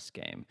included in this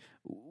game,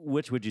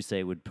 which would you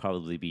say would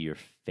probably be your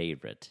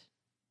favorite?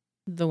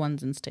 The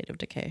ones in State of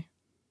Decay.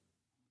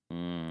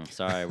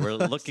 Sorry, we're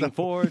looking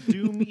for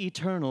Doom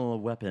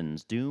Eternal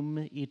weapons.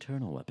 Doom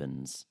Eternal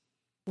weapons.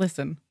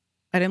 Listen,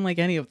 I didn't like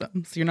any of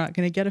them, so you're not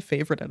going to get a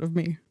favorite out of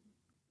me.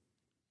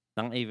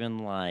 Not even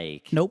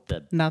like Nope,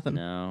 nothing.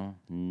 No,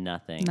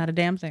 nothing. Not a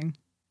damn thing.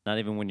 Not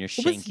even when you're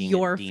What was shanking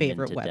your a demon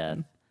favorite to weapon?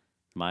 death.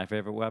 My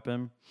favorite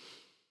weapon?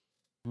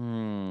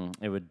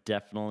 It would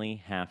definitely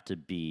have to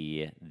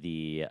be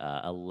the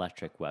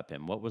electric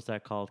weapon. What was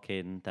that called,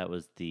 Caden? That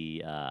was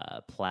the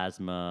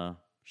plasma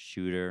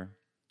shooter.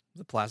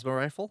 The plasma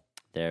rifle?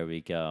 There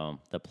we go.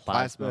 The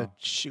Plasma plasma.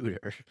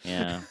 shooter.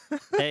 Yeah.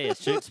 Hey, it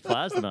shoots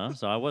plasma,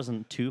 so I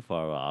wasn't too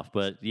far off.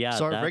 But yeah,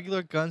 So are that-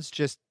 regular guns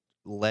just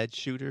lead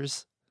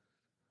shooters?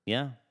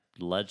 yeah,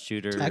 lead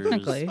shooters,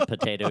 Technically.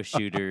 potato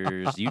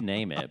shooters, you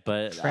name it.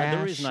 But the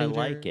Trash reason I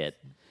like shooters. it,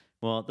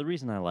 well, the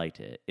reason I liked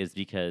it is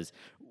because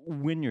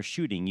when you're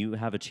shooting, you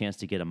have a chance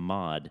to get a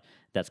mod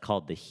that's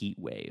called the heat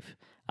wave.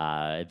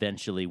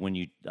 Eventually, when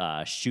you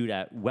shoot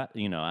at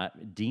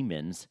at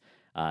demons,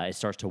 it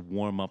starts to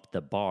warm up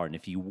the bar, and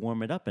if you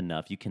warm it up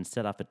enough, you can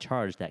set off a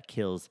charge that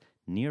kills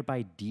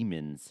nearby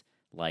demons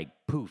like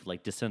poof,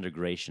 like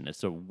disintegration.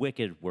 It's a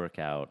wicked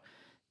workout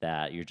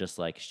that you're just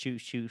like shoot,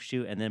 shoot,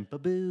 shoot, and then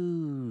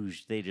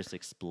baboosh, they just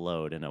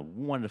explode in a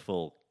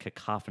wonderful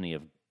cacophony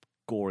of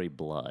gory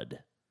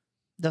blood.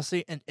 Now,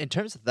 see, in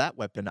terms of that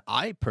weapon,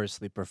 I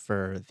personally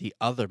prefer the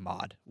other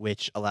mod,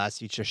 which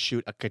allows you to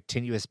shoot a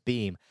continuous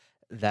beam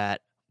that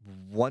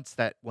once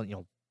the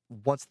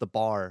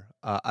bar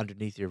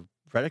underneath your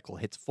reticle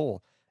hits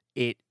full,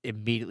 it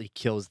immediately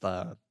kills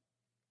the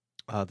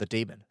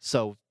demon.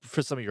 So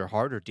for some of your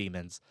harder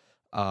demons,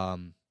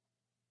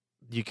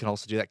 you can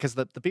also do that because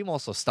the beam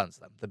also stuns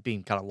them. The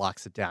beam kind of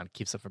locks it down,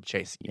 keeps them from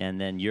chasing you. And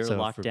then you're So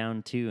locked for-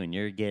 down too, and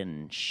you're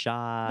getting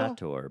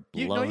shot or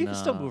blown You can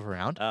still up. move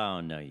around.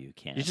 Oh no, you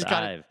can't. just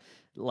gotta-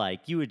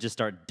 You would just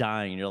start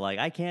dying, and you're like,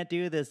 I can't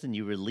do this, and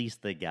you release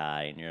the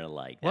guy, and you're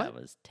like, that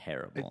What? was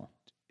terrible.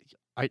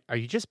 Are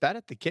you just bad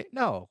at the game?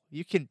 No,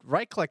 you can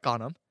right click on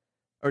them,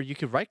 or you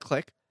can right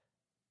click,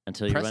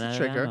 Until you press run the out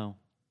trigger. of ammo.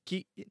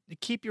 keep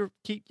the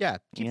Yeah.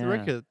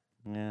 regular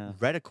Yeah.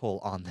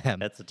 reticle on them,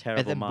 That's a terrible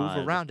and then mod.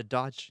 move around to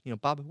dodge,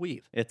 bob and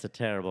weave. It's a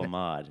terrible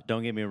mod.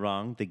 Don't get me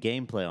wrong. The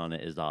gameplay on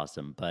it is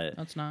awesome, but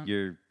That's not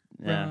you're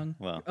wrong.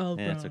 well, You're all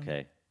it's wrong.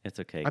 okay. It's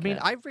okay. I mean,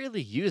 Kat. I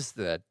rarely use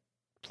the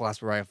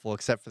plasma rifle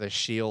except for the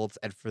shields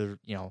and for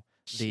the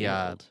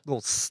Shield.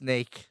 little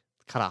snake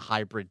kind of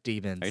hybrid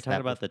demons. Are you that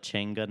talking were- about the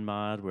chain gun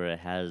mod where it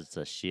has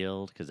a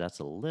shield? Because that's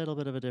a little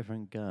bit of a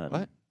different gun.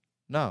 What?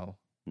 No,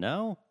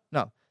 No.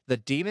 the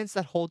demons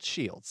that hold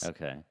shields.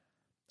 Okay.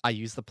 I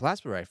use the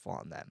plasma rifle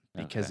on them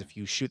because Okay. if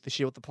you shoot the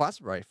shield with the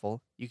plasma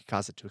rifle, you can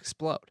cause it to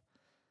explode.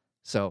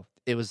 So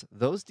it was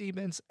those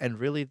demons and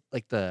really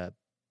like the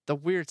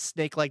weird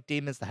snake-like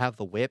demons that have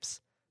the whips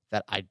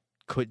that I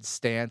couldn't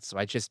stand. So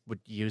I just would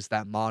use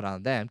that mod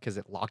on them because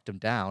it locked them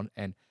down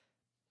and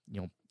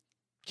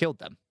killed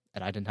them,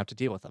 and I didn't have to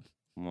deal with them.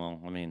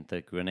 Well, I mean,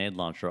 the grenade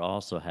launcher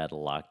also had a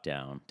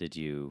lockdown. Did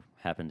you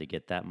happen to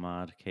get that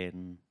mod,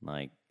 Caden?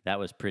 Like, that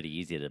was pretty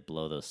easy to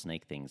blow those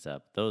snake things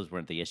up. Those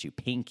weren't the issue.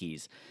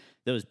 Pinkies,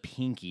 those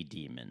pinky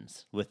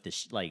demons with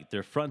the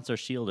their fronts are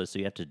shielded, so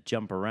you have to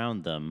jump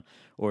around them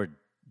or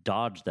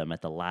dodge them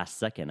at the last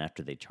second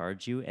after they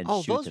charge you and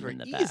Oh, shoot those them were in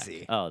the easy.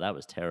 back. Oh, that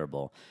was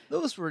terrible.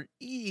 Those were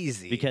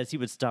easy. Because he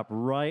would stop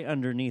right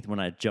underneath when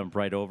I jumped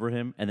right over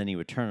him, and then he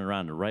would turn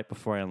around, and right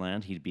before I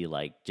land, he'd be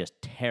like just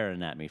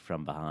tearing at me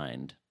from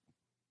behind.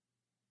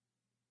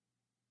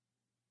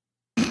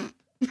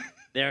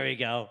 There we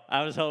go.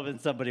 I was hoping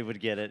somebody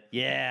would get it.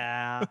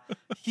 Yeah.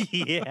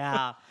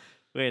 Yeah.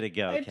 Way to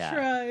go, I Kat.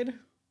 tried.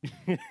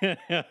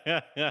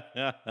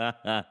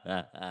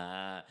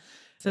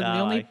 So the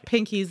No, only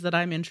pinkies that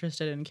I'm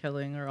interested in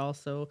killing are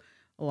also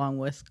along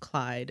with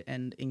Clyde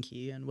and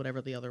Inky and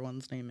whatever the other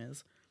one's name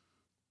is.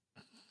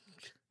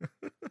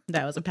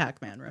 That was a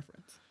Pac-Man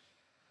reference.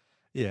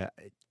 Yeah.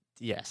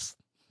 Yes.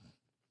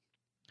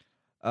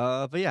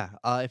 But yeah,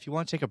 if you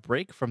want to take a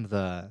break from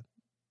the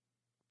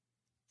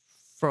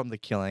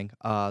killing,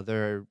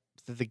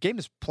 the game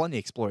is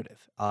plenty explorative,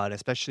 and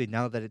especially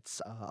now that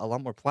it's a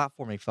lot more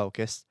platforming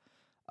focused.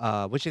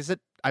 Which is it?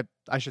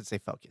 I should say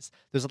focus.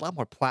 There's a lot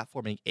more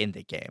platforming in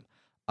the game,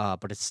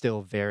 but it's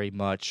still very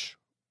much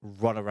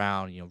run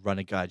around, run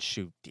and gun,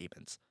 shoot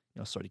demons,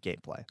 sort of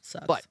gameplay.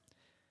 Sucks. But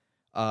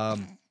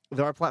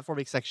there are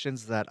platforming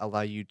sections that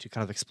allow you to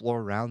kind of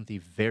explore around the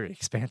very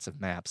expansive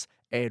maps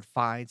and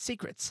find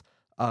secrets.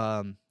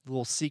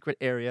 Little secret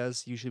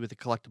areas, usually with a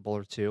collectible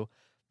or two,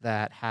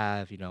 that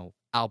have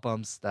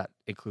albums that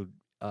include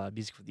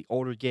music from the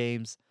older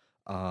games.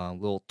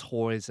 Little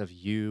toys of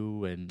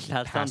you and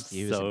That past sounds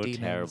yous so and demons.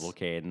 terrible,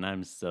 Caden.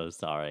 I'm so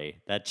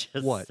sorry. That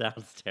just What?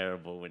 sounds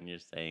terrible when you're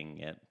saying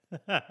it.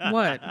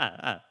 What?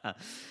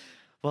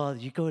 Well,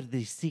 you go to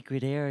these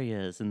secret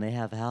areas and they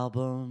have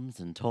albums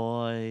and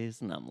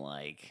toys, and I'm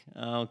like,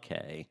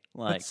 okay,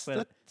 like, That's-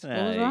 but,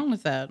 What was wrong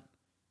with that?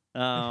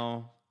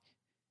 oh,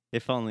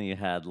 if only you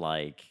had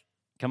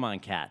come on,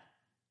 Cat,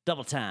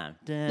 double time.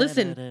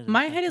 Listen,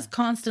 my head is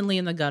constantly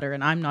in the gutter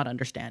and I'm not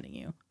understanding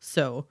you.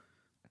 So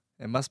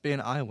It must be an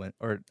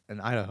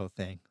Idaho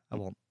thing. I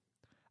won't.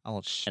 An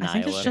I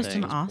think it's Iowa just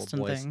thing. an Austin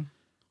boys. thing.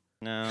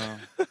 No,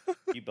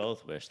 you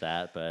both wish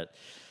that, but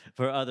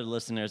for other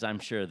listeners, I'm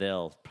sure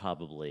they'll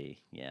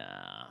probably,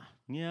 yeah.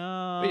 You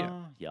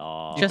Just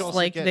can also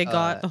like get, they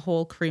got the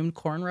whole creamed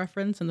corn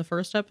reference in the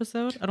first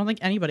episode. I don't think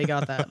anybody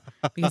got that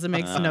because it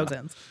makes no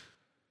sense.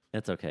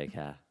 It's okay,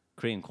 Kat.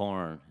 Cream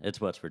corn, it's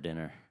what's for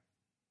dinner.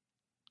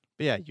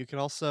 But yeah, you can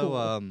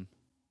also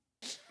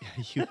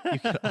you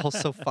can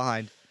also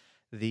find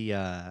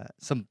the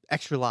some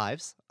extra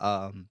lives,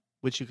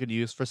 which you can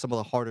use for some of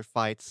the harder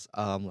fights,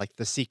 like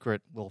the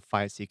secret little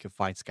fights you can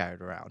find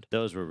scattered around.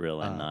 Those were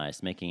really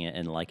nice, making it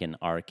in an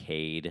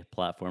arcade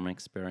platform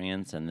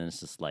experience, and then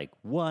it's just like,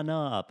 one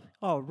up,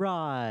 all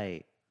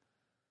right.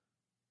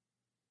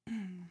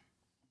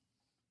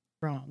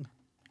 Wrong.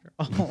 You're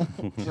all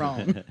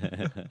wrong.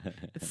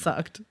 It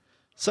sucked.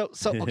 So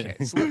okay,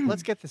 so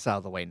let's get this out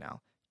of the way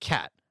now.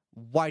 Kat,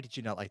 why did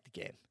you not like the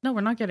game? No,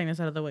 we're not getting this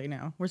out of the way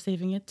now. We're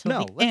saving it till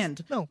No, the let's-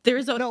 end. no.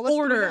 There's an No, let's do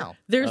it order. now.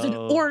 There's an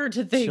order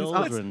to things.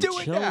 Children, do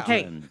it now.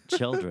 children,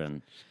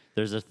 children.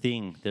 There's a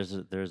thing.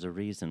 There's a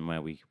reason why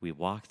we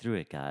walk through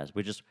it, guys.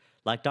 We just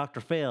like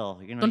Dr. Phil.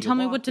 Don't you tell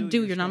me walk what to through do.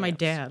 your You're not my steps.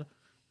 dad.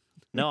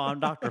 No, I'm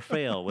Dr.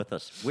 Phil with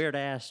a weird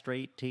ass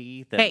straight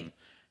teeth. And Hey,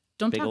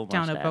 don't big talk old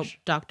down about mustache.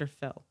 Dr.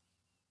 Phil.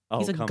 Oh,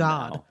 he's a come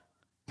god.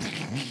 now.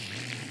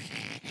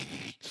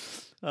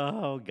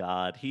 Oh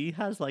God, he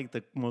has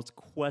the most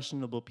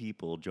questionable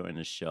people join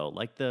his show,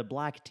 like the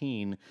black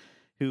teen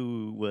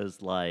who was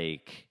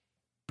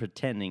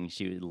pretending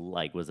she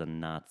was a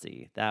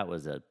Nazi. That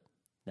was a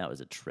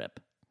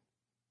trip.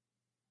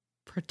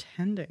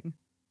 Pretending.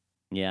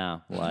 Yeah,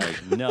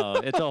 no,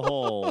 it's a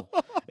whole.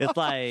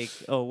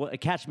 It's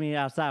catch me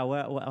outside.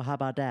 How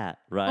about that?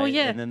 Right? Oh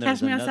yeah, And then catch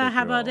there's me outside. another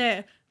How about girl.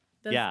 that?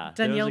 That's Yeah,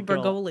 there was Danielle a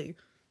girl- Bergoli.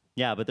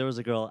 Yeah, but there was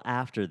a girl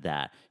after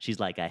that. She's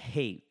like, I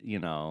hate, I'm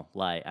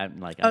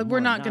We're more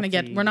not gonna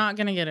get. Nazi. We're not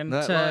gonna get into.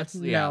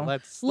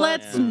 Let's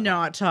Let's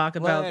not talk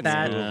about Let's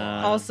that. move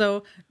on.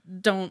 Also,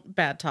 don't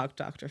bad talk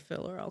Dr.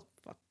 Phil, or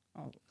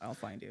I'll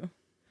find you.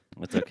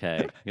 It's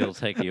okay. It'll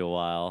take you a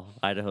while.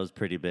 Idaho's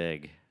pretty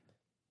big.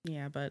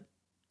 Yeah, but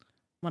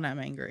when I'm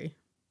angry.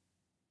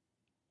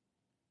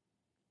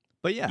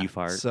 But yeah, You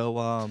fart.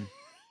 So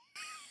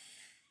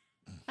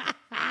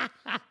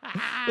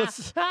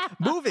let's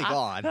moving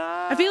on.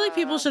 I feel like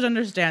people should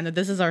understand that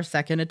this is our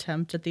second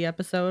attempt at the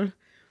episode.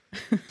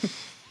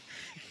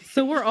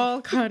 So we're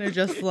all kind of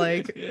just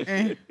like,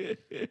 eh.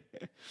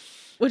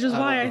 Which is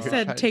why I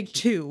said take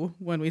two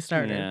when we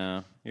started.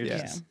 Yeah. You're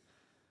Yeah. just,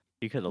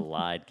 you could have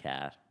lied,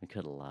 Kat. You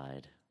could have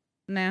lied.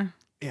 Nah.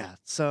 Yeah.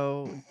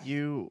 So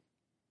you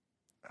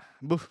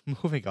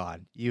moving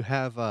on. You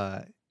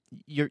have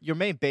your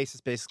main base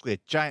is basically a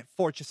giant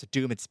fortress of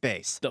doom in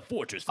space. The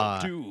Fortress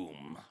of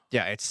Doom.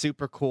 Yeah, it's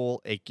super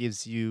cool. It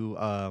gives you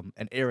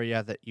an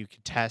area that you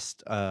can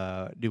test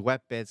new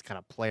weapons, kind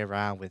of play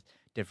around with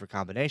different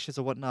combinations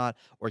and whatnot,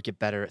 or get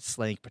better at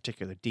slaying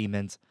particular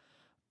demons.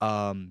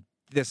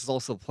 This is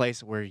also a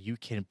place where you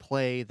can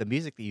play the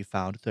music that you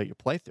found throughout your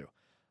playthrough.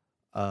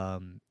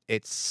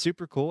 It's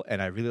super cool,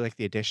 and I really like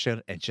the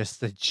addition and just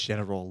the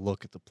general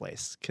look at the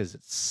place because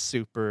it's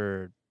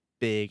super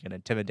big and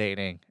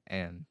intimidating.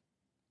 And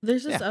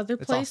There's this Yeah, other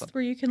it's place awesome.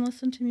 where you can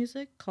listen to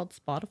music called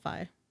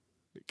Spotify,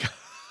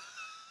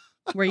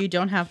 where you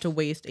don't have to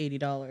waste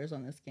 $80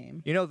 on this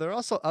game. you know, there are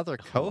also other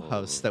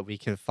co-hosts that we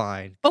can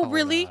find. Oh, called,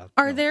 really? you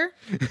Are know- there?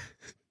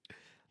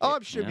 Oh,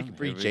 I'm sure we Yeah, can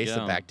bring here we Jason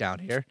go. back down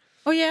here.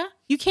 Oh, yeah?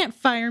 You can't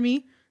fire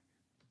me.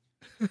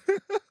 You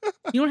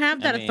don't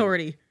have that I mean-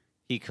 authority.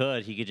 He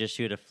could just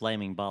shoot a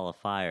flaming ball of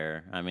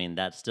fire. I mean,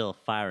 that's still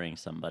firing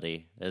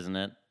somebody, isn't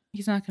it?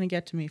 He's not going to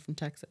get to me from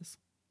Texas.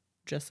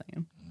 Just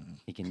saying.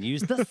 He can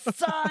use the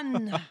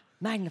sun.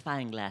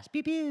 Magnifying glass.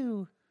 Pew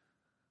pew.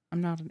 I'm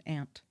not an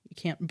ant. You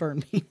can't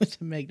burn me with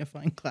a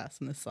magnifying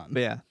glass in the sun. But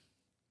yeah.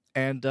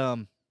 And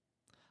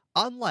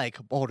unlike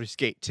Baldur's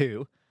Gate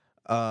 2,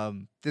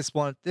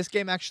 this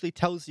game actually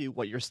tells you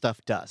what your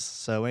stuff does.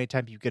 So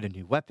anytime you get a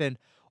new weapon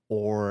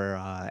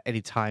or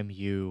anytime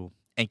you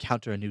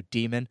encounter a new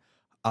demon,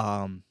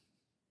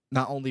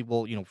 not only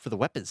will, for the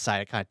weapon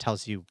side, it kind of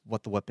tells you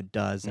what the weapon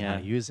does and how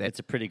to use it. It's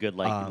a pretty good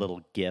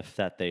little GIF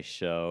that they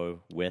show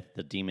with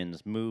the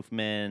demon's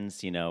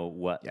movements.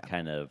 What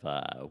kind of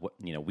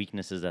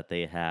weaknesses that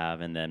they have,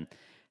 and then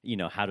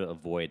how to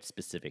avoid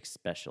specific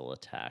special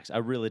attacks. I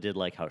really did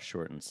like how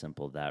short and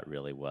simple that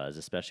really was,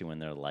 especially when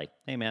they're like,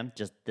 "Hey man,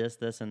 just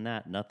this, and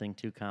that. Nothing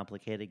too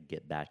complicated.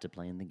 Get back to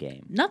playing the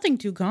game." Nothing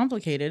too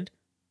complicated.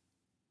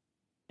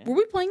 Yeah. Were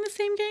we playing the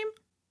same game?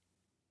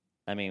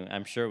 I mean,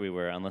 I'm sure we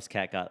were, unless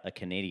Kat got a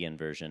Canadian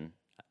version.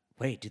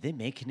 Wait, do they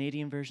make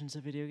Canadian versions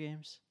of video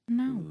games?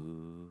 No,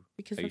 Ooh.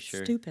 because Are you that's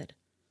sure? stupid.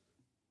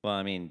 Well,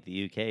 I mean,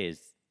 the UK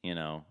is,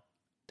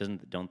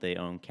 don't they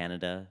own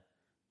Canada?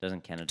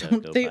 Doesn't Canada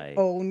Don't go they by?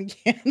 own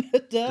Canada?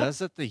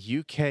 Doesn't the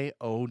UK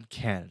own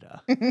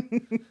Canada?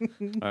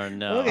 Or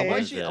no? Okay. I what want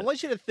is you. I it?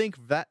 want you to think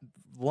that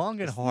long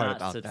and It's hard not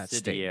about that statement.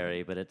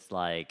 subsidiary, but it's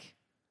like,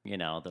 they're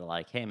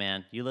like, "Hey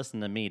man, you listen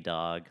to me,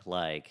 dog.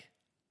 Like,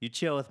 you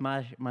chill with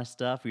my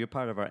stuff. You're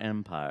part of our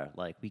empire.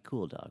 Like, we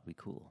cool, dog. We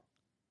cool."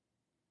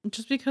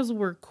 Just because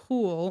we're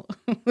cool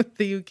with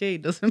the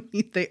UK doesn't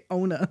mean they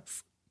own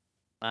us.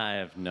 I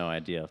have no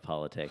idea of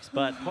politics,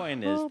 but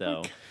point is Oh my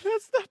though, God,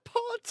 that's not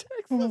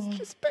politics. That's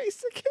just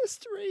basic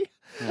history.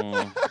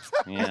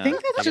 yeah,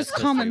 think that's guess just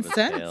history common was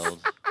sense. failed.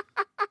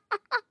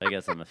 I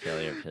guess I'm a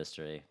failure of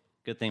history.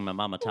 Good thing my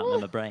mama taught me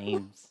my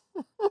brains.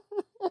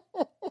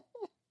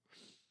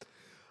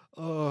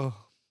 Oh,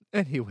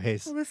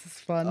 anyways, Well, this is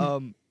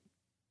fun.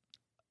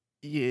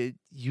 you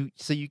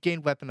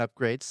gain weapon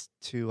upgrades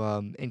to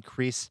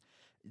increase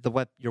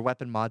your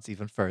weapon mods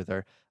even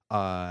further.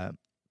 That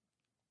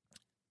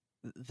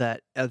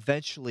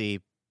eventually,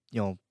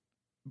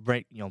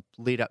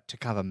 lead up to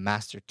kind of a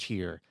master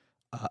tier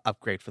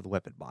upgrade for the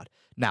weapon mod.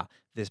 Now,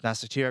 this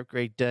master tier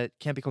upgrade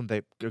can become a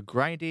bit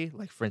grindy.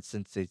 Like for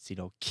instance, it's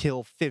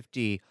kill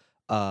 50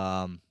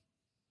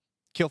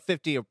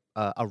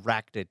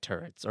 arachnid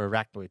turrets or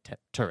arachnoid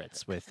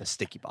turrets with a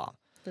sticky bomb.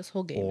 This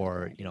whole game. is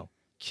Or grindy.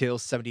 kill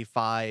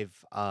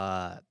 75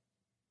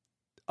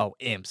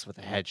 imps with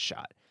a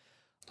headshot.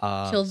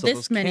 Kill so this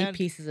those many can-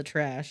 pieces of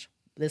trash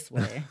this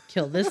way.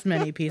 Kill this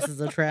many pieces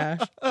of trash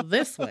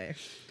this way.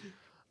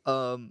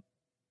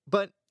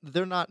 But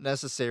they're not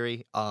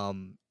necessary.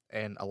 And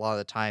a lot of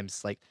the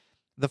times, like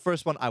the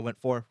first one I went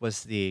for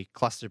was the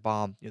cluster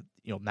bomb.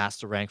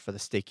 Master rank for the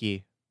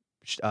sticky.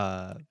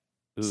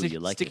 Ooh, Sticky- you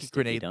like sticky your sticky,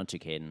 grenade. don't you,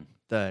 Caden?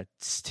 The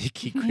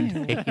sticky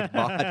grenade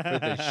mod for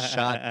the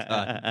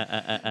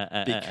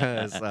shotgun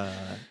because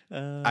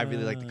I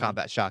really like the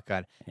combat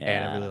shotgun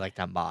and I really like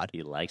that mod.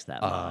 He likes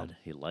that mod.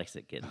 He likes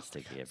it getting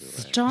sticky everywhere.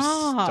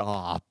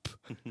 Stop.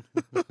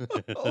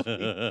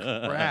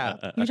 Holy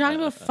crap. You're talking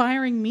about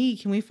firing me.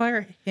 Can we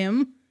fire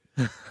him?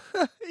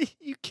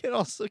 You can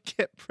also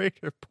get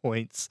praetor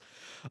points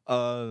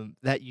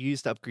that you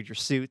use to upgrade your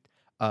suit,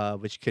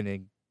 which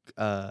can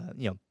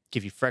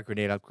give you frag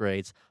grenade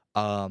upgrades.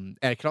 And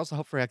it can also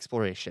help for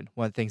exploration.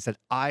 One of the things that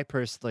I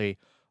personally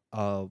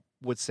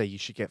would say you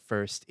should get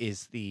first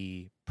is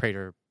the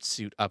Praetor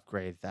suit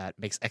upgrade that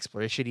makes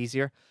exploration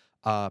easier,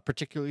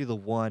 particularly the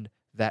one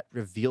that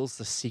reveals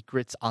the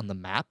secrets on the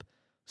map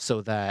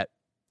so that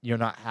you're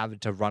not having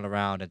to run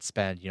around and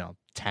spend,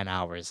 10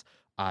 hours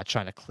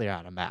trying to clear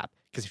out a map.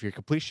 Because if you're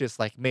a completionist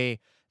like me,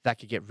 that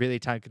could get really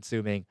time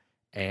consuming,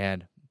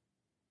 and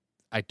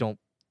I don't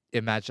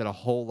imagine a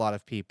whole lot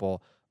of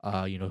people,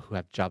 who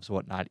have jobs and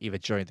whatnot, even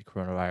during the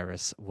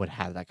coronavirus, would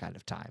have that kind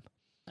of time.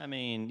 I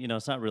mean,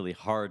 it's not really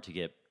hard to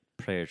get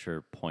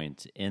Praetor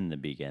points in the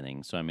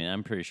beginning. So, I mean,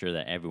 I'm pretty sure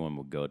that everyone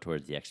would go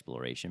towards the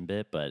exploration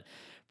bit. But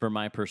for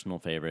my personal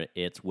favorite,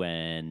 it's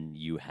when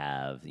you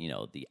have,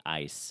 the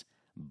ice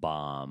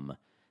bomb,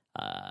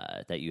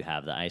 that you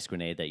have the ice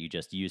grenade that you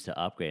just use to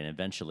upgrade. And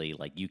eventually,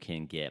 like, you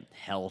can get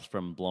health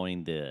from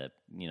blowing the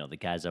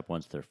guys up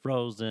once they're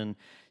frozen.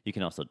 You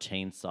can also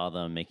chainsaw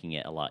them, making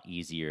it a lot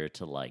easier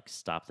to, like,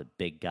 stop the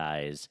big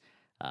guys.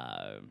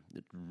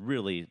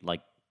 Really,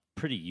 like,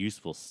 pretty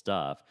useful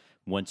stuff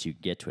once you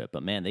get to it.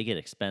 But man, they get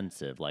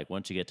expensive. Like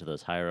once you get to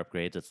those higher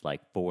upgrades, it's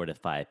like 4 to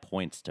 5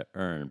 points to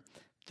earn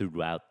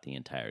throughout the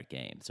entire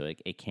game. So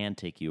it can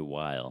take you a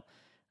while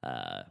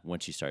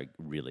once you start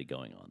really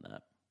going on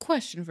that.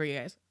 Question for you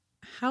guys.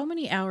 How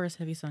many hours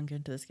have you sunk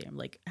into this game?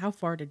 Like, how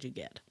far did you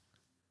get?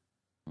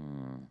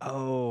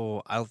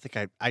 Oh, I don't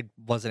think I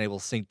wasn't able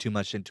to sink too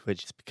much into it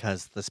just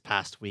because this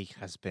past week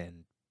has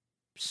been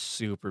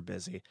super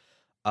busy.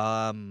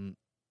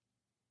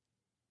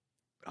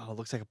 It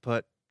looks like I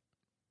put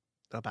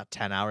about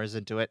 10 hours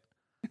into it.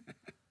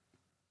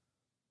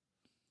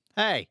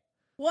 Hey,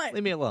 What?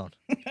 leave me alone.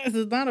 This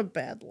is not a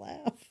bad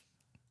laugh.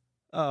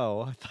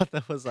 Oh, I thought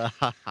that was a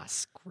ha-ha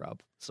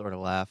scrub sort of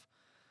laugh.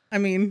 I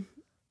mean,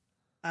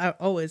 I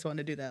always want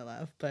to do that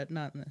laugh, but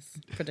not in this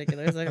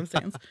particular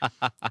circumstance.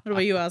 What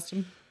about you,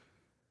 Austin?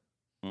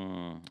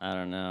 I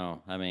don't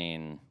know. I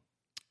mean,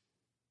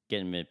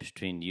 getting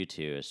between you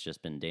two has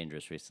just been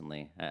dangerous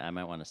recently. I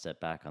might want to step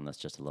back on this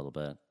just a little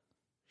bit.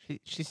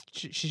 She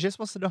just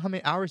wants to know how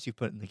many hours you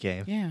put in the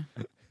game. Yeah.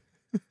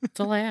 That's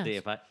all I ask. See,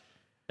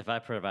 if I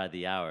provide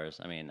the hours,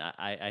 I mean,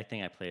 I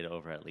think I played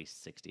over at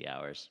least 60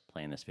 hours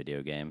playing this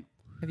video game.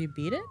 Have you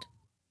beat it?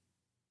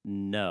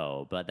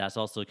 No, but that's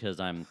also because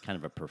I'm kind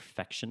of a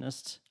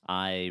perfectionist.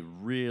 I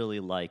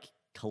really like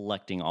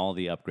collecting all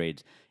the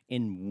upgrades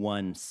in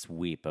one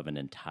sweep of an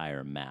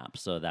entire map.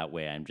 So that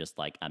way I'm just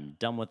like, I'm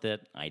done with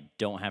it. I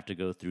don't have to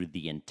go through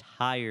the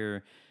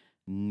entire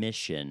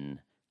mission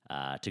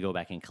to go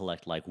back and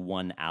collect like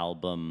one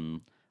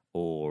album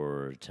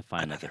or to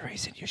find Another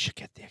reason you should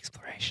get the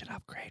exploration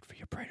upgrade for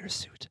your Praetor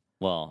suit.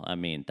 Well, I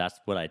mean, that's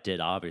what I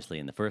did, obviously,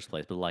 in the first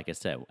place. But like I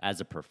said,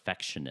 as a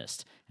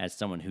perfectionist, as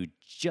someone who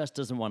just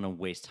doesn't want to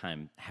waste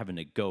time having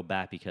to go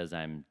back because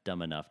I'm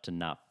dumb enough to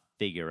not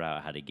figure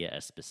out how to get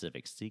a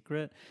specific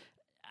secret,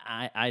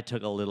 I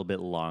took a little bit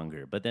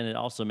longer. But then it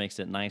also makes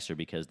it nicer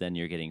because then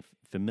you're getting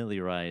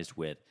familiarized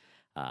with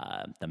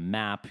the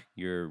map.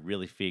 You're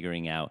really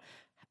figuring out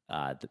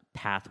the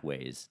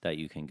pathways that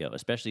you can go,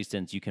 especially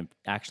since you can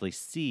actually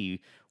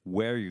see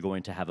where you're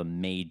going to have a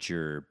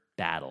major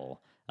battle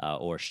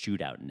or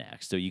shootout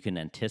next. So you can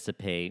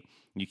anticipate,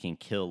 you can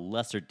kill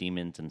lesser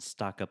demons and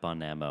stock up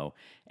on ammo,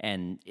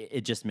 and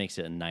it just makes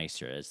it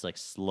nicer. It's like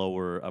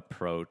slower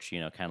approach,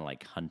 kind of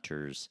like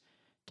Hunters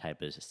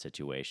type of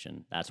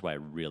situation. That's what I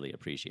really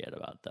appreciate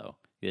about it, though.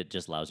 It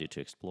just allows you to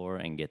explore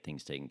and get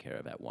things taken care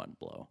of at one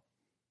blow.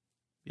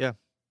 Yeah.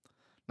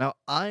 Now,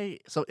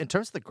 so in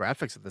terms of the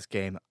graphics of this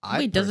game,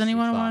 Wait, does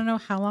anyone want to know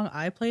how long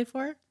I played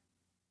for?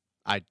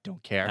 I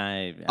don't care.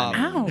 I mean,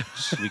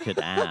 Ouch. we could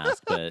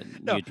ask, but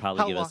No, you'd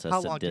probably give us a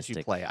how sadistic. long did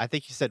you play? I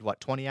think you said,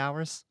 20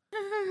 hours?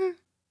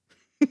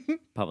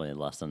 Probably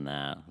less than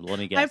that. Let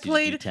me I guess.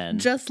 played 10.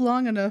 just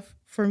long enough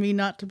for me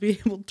not to be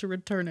able to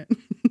return it.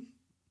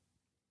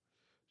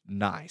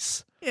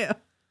 Nice. Yeah.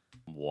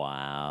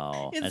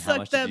 Wow. It And how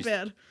much sucked did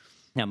that bad.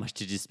 How much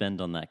did you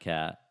spend on that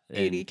cat?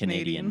 80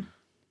 Canadian.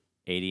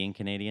 80 in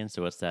Canadian.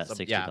 So what's that?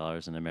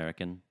 $60 in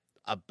American.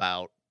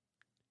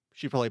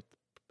 She probably...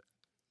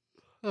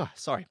 Oh,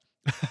 sorry.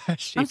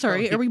 I'm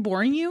sorry, are we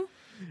boring you?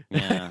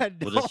 Yeah.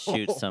 We'll just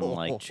shoot some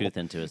No. truth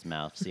into his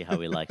mouth. See how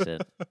he likes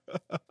it.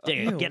 Dude,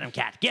 Ew. get him,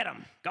 cat. Get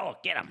him. Go,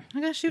 get him.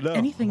 I gotta shoot No.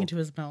 anything into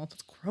his mouth.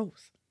 It's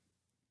gross.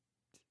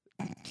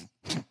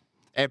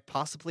 And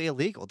possibly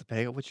illegal,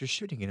 depending on what you're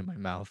shooting into my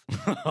mouth.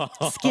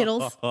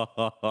 Skittles.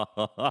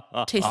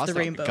 Taste Also the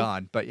rainbow. a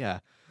gun, but yeah.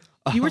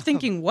 You were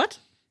thinking what?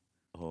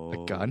 A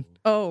gun?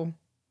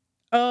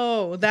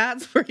 Oh,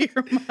 that's where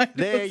your mind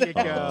There was you at.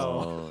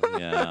 go. Oh,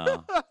 yeah.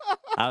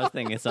 I was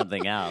thinking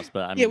something else,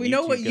 but I mean, Yeah, we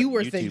know two what you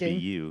were two be thinking.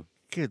 You.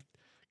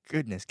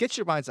 Goodness. Get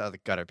your minds out of the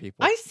gutter,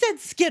 people. I said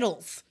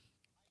Skittles.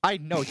 I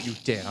know you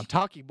did. I'm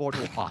talking more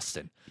to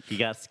Austin. You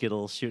got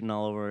Skittles shooting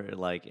all over,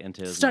 like,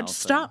 into his mouth.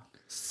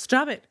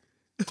 Stop it.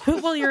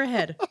 Quit while you're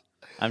ahead.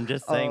 I'm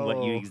just saying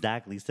what you Oh.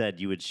 exactly said.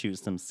 You would shoot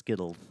some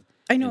Skittles.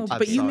 I know, into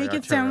but you sorry, make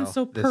it sound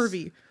Arturo. so This-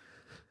 pervy.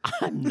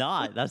 I'm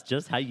not. That's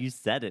just how you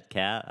said it,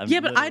 Kat. I'm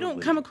Yeah, but I don't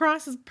literally- come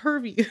across as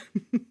pervy.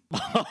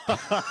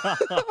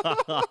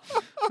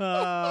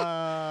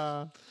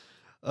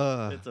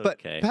 It's But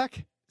okay.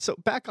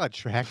 back on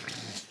track.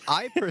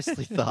 I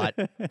personally thought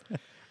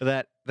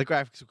that the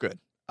graphics were good.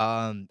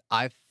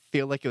 I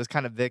feel like it was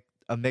kind of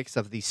a mix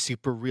of the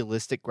super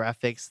realistic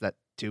graphics that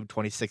Doom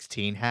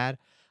 2016 had.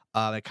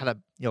 It kind of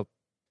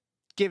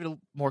gave it a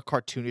more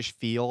cartoonish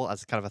feel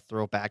as kind of a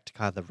throwback to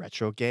kind of the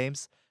retro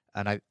games.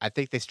 And I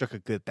think they struck a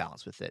good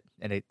balance with it,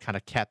 and it kind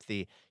of kept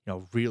the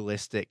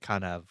realistic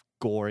kind of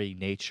gory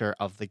nature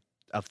of the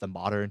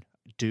modern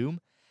Doom,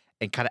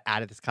 and kind of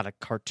added this kind of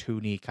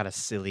cartoony, kind of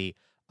silly,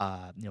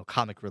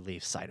 comic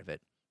relief side of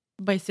it.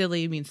 By silly,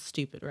 you mean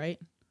stupid, right?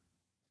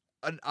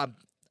 No,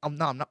 I'm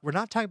not. We're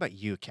not talking about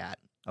you, Kat.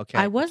 Okay,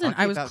 I We're wasn't.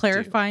 talking I was about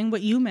clarifying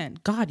what you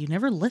meant. God, you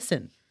never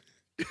listen.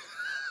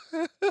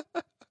 Doom.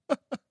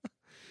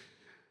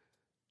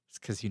 It's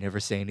because you never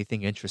say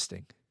anything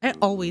interesting. I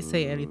always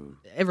say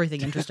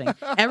everything interesting.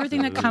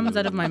 Everything that comes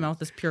out of my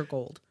mouth is pure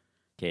gold.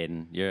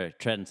 Caden, you're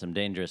treading some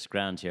dangerous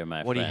ground here,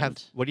 my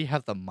friend. What do you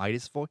have? The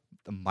Midas voice?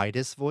 The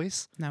Midas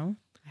voice? No,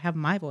 I have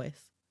my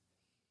voice.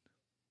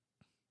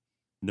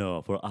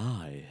 No, for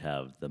I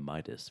have the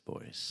Midas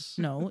voice.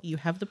 No, you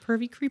have the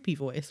pervy, creepy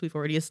voice. We've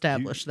already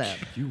established that.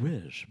 You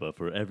wish, but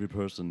for every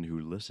person who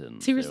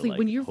listens, Seriously, they're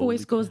when like, your "Holy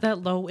voice goes crap."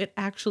 that low, it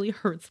actually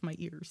hurts my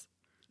ears.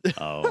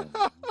 Oh,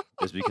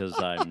 it's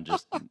because I'm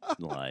just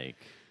like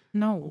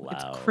No, Loud.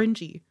 it's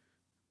cringy.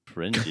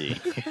 cringy.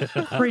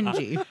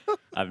 Cringy.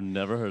 I've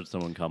never heard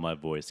someone call my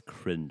voice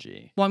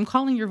cringy. Well, I'm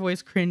calling your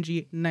voice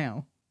cringy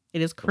now.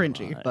 It is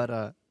cringy. my.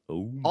 But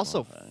Oh,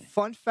 also, my.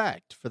 fun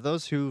fact for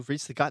those who've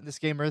recently gotten this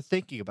game or are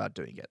thinking about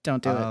doing it.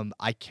 Don't do it.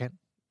 I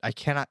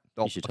cannot.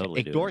 Oh, should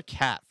totally do ignore it.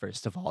 Cat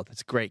first of all.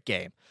 That's a great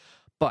game,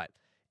 but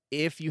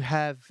if you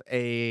have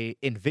a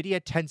NVIDIA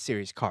 10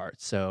 series card,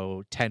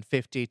 so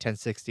 1050,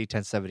 1060,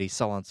 1070,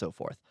 so on and so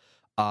forth,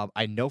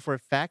 I know for a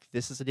fact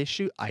this is an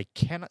issue. I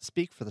cannot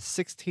speak for the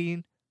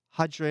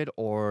 1600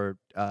 or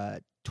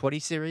 20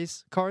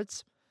 series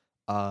cards,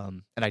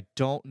 and I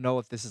don't know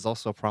if this is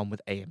also a problem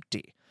with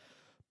AMD.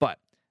 But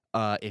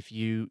if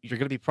you're going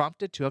to be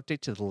prompted to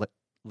update to the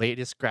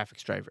latest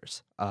graphics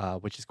drivers,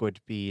 which is going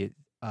to be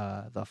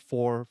the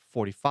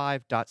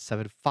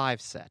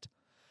 445.75 set.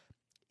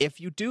 If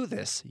you do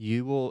this,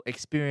 you will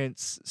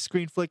experience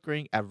screen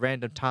flickering at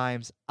random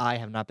times. I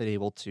have not been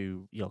able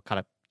to, kind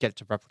of get it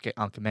to replicate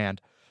on command,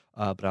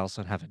 but I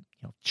also haven't,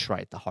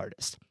 tried the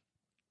hardest.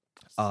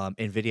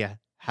 NVIDIA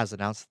has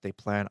announced that they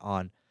plan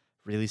on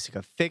releasing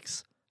a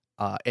fix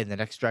in the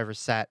next driver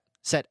set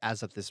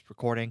as of this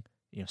recording,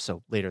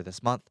 so later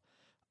this month.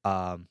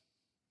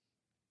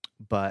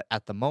 But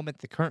at the moment,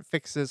 the current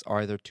fixes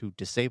are either to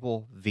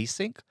disable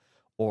VSync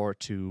or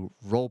to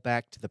roll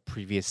back to the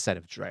previous set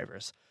of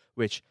drivers,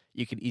 which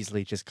you can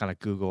easily just kind of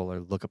Google or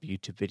look up a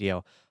YouTube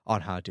video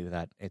on how to do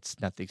that. It's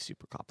nothing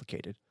super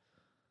complicated.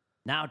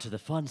 Now to the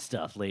fun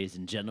stuff, ladies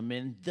and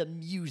gentlemen, the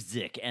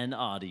music and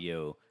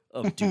audio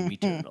of Doom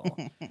Eternal.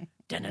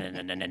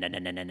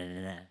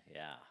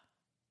 Yeah.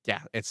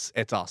 Yeah, it's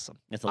awesome.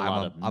 It's a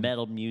lot of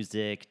metal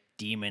music,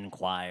 demon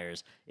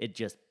choirs. It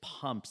just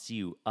pumps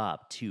you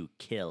up to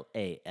kill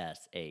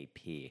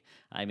ASAP.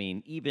 I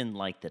mean, even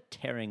like the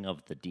tearing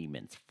of the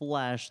demon's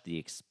flesh, the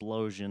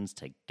explosions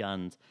to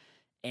guns,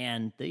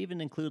 and they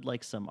even include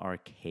like some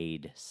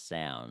arcade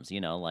sounds,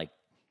 like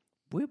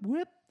whip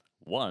whip,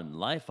 one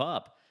life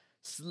up,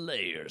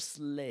 Slayer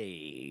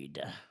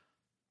slayed.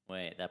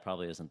 Wait, that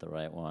probably isn't the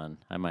right one.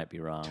 I might be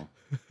wrong.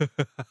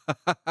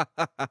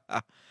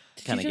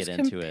 Kind of get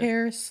into it.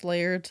 Compare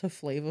Slayer to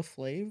Flava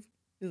Flav?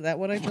 Is that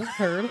what I just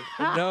heard?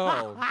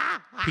 No,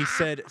 he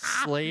said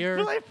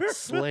Slayer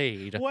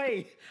slayed.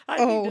 Wait,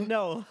 I need to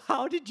know.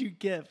 How did you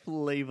get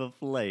Flava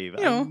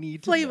Flav? I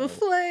need to Flava know.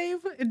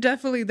 Flav.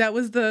 Definitely, that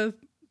was the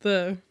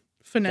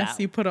finesse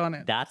you put on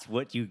it. That's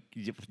what you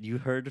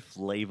heard,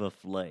 Flava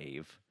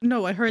Flav.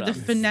 No, I heard the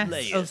From finesse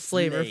Slayer of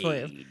Flavor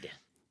Flav. Slayed.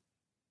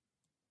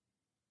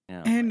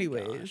 Oh my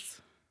Anyways,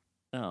 gosh.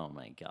 Oh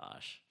my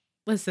gosh.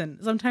 listen,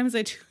 sometimes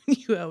I tune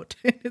you out.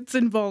 It's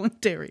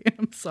involuntary.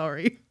 I'm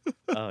sorry.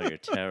 Oh, you're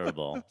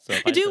terrible. So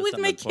if I do said it with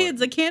my something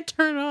kids. I can't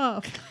turn it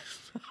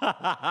off.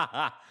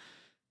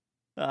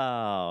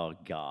 Oh,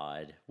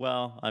 God.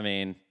 Well, I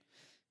mean,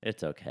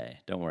 it's okay.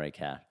 Don't worry,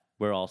 Kat.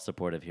 We're all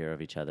supportive here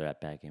of each other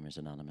at Bad Gamers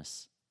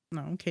Anonymous.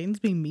 No, Caden's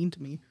being mean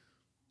to me.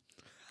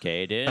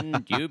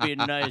 Caden, you be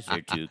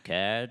nicer to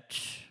Kat.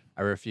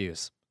 I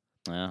refuse.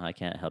 Well, I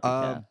can't help you,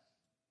 Kat.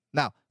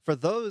 Now, for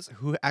those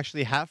who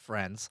actually have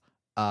friends,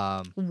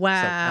 Wow.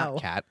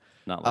 not Cat.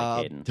 Not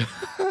like Caden. He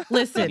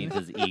Listen, needs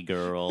his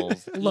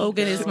e-girls.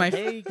 Logan is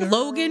my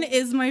Logan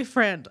is my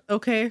friend.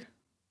 Okay,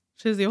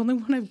 she's the only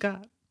one I've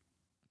got.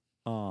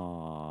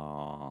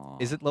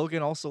 Aww. Isn't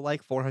Logan also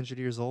like 400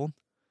 years old?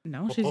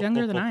 No, she's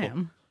younger than I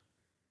am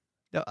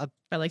No,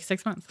 by like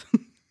 6 months.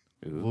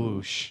 Ooh.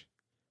 whoosh.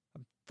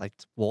 Like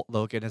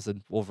Logan is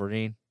in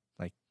Wolverine,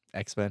 like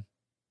X-Men.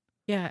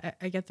 Yeah,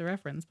 I get the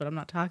reference, but I'm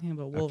not talking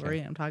about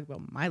Wolverine. I'm talking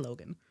about my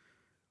Logan.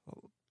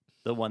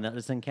 The one that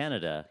is in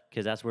Canada,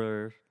 because that's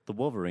where the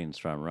Wolverine's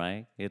from,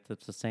 right?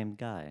 It's the same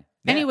guy.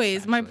 Yes,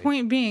 Anyways, my actually.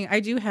 point being, I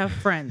do have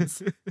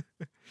friends.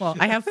 Well,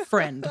 I have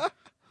friend.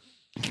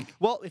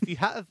 Well, if you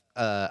have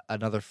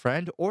another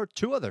friend or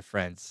two other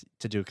friends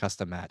to do a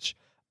custom match,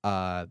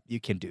 you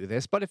can do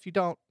this. But if you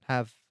don't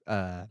have,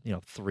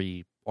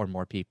 3 or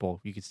more people,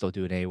 you can still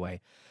do it anyway.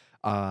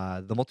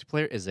 The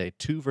multiplayer is a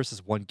 2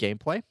 versus 1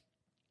 gameplay,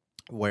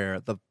 where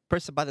the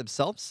person by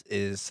themselves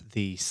is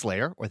the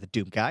Slayer or the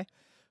Doom guy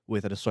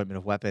with an assortment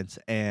of weapons,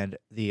 and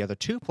the other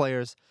 2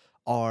 players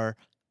are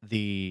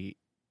the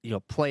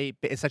play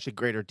essentially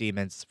greater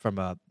demons from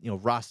a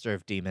roster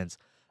of demons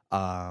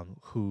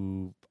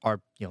who are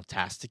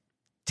tasked to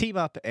team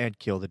up and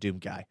kill the Doom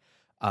guy.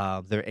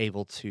 They're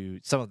able to.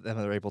 Some of them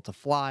are able to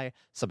fly.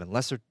 Summon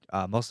lesser.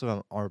 Most of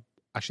them are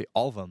actually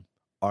all of them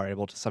are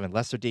able to summon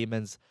lesser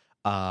demons.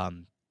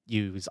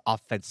 Use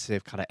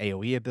offensive kind of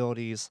AOE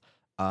abilities.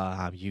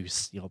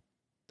 Use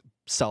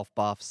self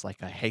buffs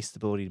like a haste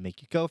ability to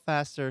make you go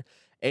faster,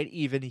 and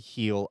even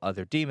heal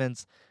other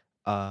demons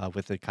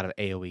with a kind of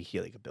AOE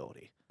healing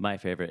ability. My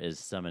favorite is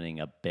summoning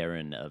a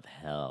Baron of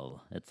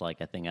Hell. It's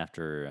like, I think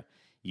after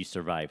you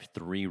survive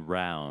 3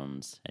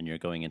 rounds and you're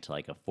going into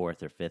like a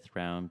 4th or 5th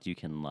round, you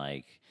can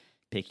like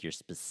pick your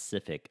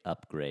specific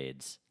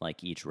upgrades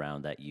like each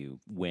round that you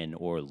win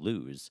or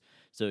lose.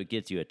 So it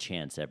gives you a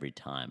chance every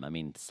time. I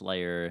mean,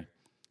 Slayer,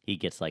 he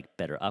gets like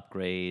better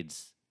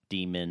upgrades.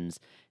 Demons,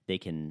 they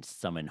can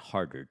summon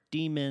harder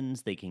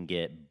demons. They can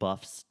get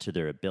buffs to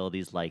their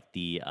abilities like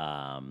the,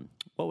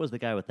 what was the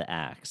guy with the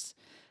axe?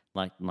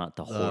 Like, not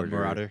the Hoarder,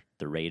 Marauder.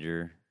 the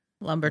Raider.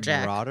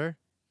 Lumberjack. Marauder.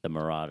 The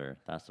Marauder.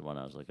 That's the one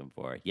I was looking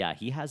for. Yeah,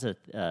 he has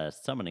a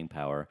summoning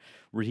power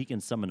where he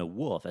can summon a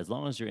wolf as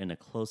long as you're in a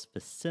close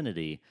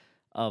vicinity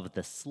of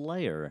the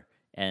Slayer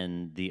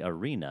and the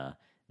arena.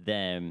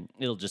 Then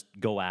it'll just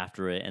go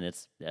after it, and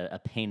it's a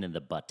pain in the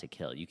butt to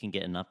kill. You can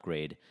get an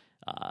upgrade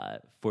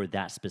for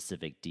that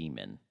specific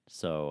demon.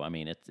 So, I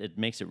mean, it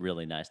makes it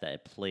really nice that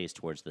it plays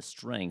towards the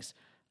strengths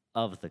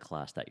of the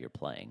class that you're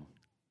playing.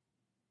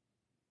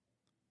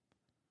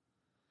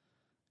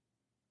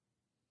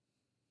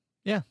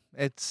 Yeah,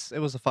 it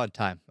was a fun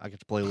time. I got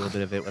to play a little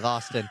bit of it with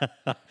Austin.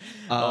 It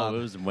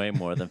was way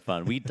more than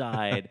fun. We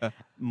died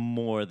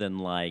more than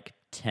like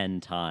 10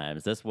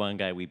 times. This one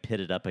guy we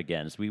pitted up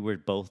against, we were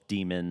both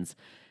demons,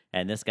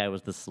 and this guy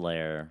was the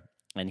Slayer,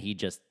 and he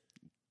just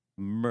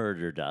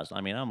murdered us. I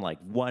mean, I'm like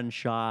one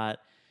shot.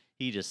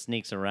 He just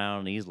sneaks around,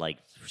 and he's like,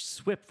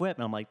 whip, whip.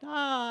 And I'm like,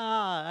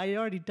 I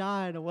already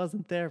died. I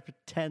wasn't there for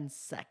 10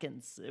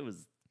 seconds. It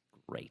was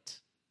great.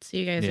 So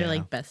you guys Yeah. are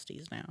like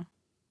besties now.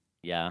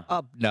 Yeah.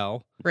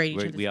 No. Braid each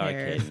We're- other's we are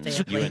hair, kidding. stay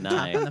up You late, and talk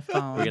I, on the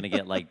phone. We're going to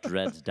get like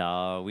dreads,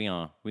 dog.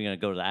 We're gonna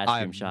go to the ice cream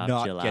I'm shop,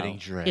 not chill getting out.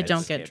 dreads. You don't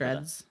Okay, get brother.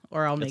 dreads,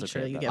 or I'll It's make okay,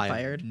 sure you brother. get I'm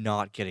fired.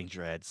 not getting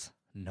dreads.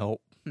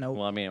 Nope. Nope.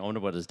 Well, I mean, I wonder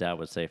what his dad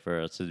would say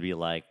first. To be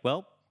like,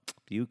 well,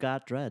 you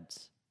got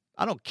dreads.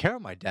 I don't care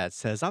what my dad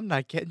says. I'm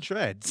not getting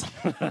dreads.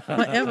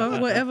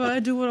 whatever. I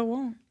do what I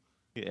want.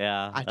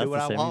 Yeah, I do that's what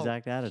the I same want.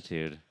 exact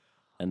attitude.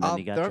 And then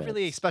you got there dreads. aren't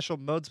really special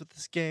modes with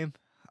this game.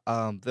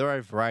 There are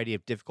a variety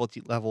of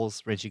difficulty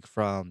levels ranging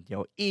from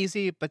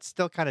easy but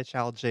still kind of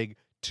challenging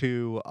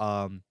to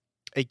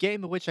a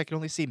game in which I can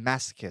only see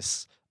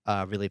masochists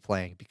really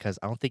playing because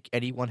I don't think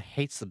anyone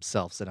hates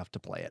themselves enough to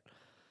play it.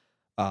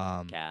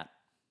 Cat.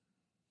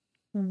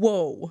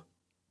 Whoa.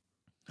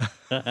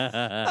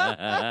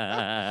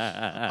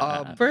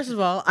 First of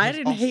all, I there's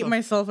didn't hate also-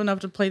 myself enough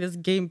to play this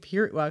game.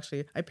 Period. Well,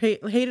 actually, I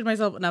hated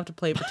myself enough to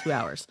play it for 2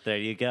 hours. There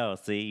you go.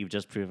 See, you've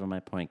just proven my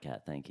point,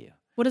 Cat. Thank you.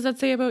 What does that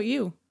say about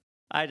you?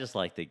 I just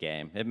like the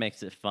game. It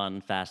makes it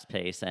fun,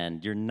 fast-paced,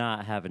 and you're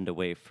not having to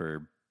wait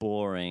for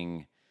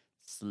boring,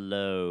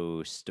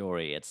 slow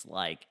story. It's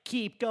like,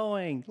 keep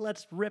going.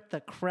 Let's rip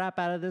the crap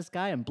out of this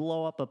guy and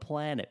blow up a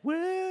planet.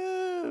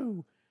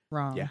 Woo!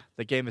 Wrong. Yeah,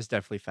 the game is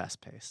definitely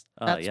fast paced.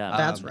 Oh, That's, yeah.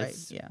 that's um, right.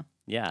 it's- Yeah.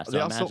 Yeah, They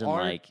so also imagine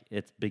are- like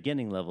it's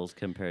beginning levels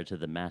compared to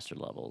the master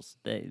levels.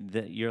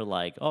 You're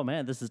like, oh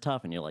man, this is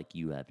tough, and you're like,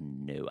 you have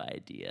no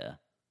idea.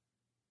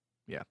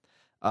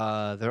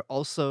 They're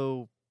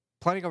also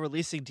planning on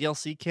releasing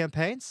DLC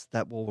campaigns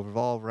that will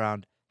revolve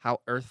around how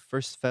Earth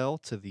first fell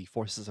to the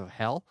forces of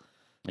hell.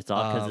 It's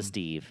all because Um, of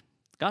Steve.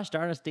 Gosh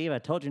darn it, Steve! I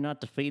told you not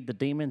to feed the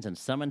demons and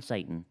summon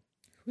Satan.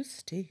 Who's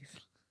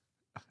Steve?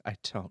 I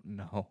don't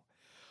know.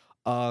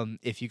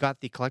 If you got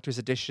the collector's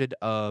edition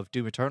of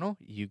Doom Eternal,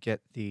 you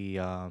get the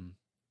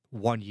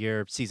 1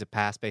 year season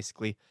pass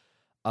basically.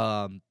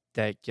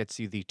 That gets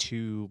you the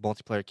 2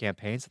 multiplayer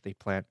campaigns that they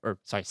plan, or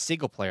sorry,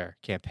 single player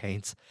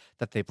campaigns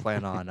that they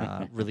plan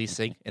on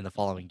releasing in the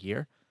following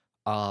year.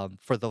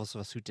 For those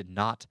of us who did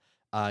not,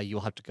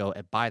 you'll have to go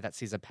and buy that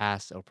season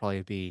pass. It'll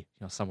probably be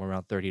somewhere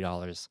around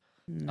 $30.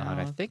 No, and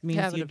I think they means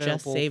have it you just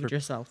available saved for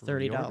yourself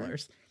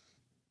 $30.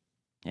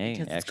 Hey,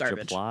 Because it's extra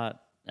garbage.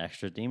 plot,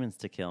 extra demons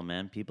to kill,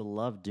 man. People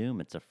love Doom.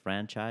 It's a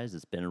franchise.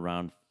 It's been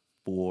around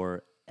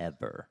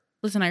forever.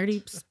 Listen, I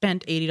already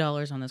spent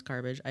 $80 on this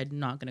garbage. I'm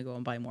not gonna go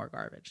and buy more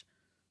garbage.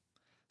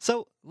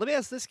 So let me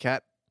ask this,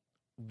 Kat.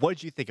 What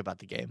did you think about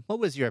the game? What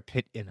was your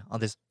opinion on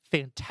this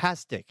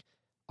fantastic,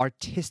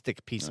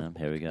 artistic piece of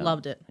Here we go.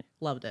 Loved it.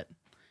 Loved it.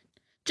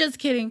 Just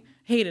kidding.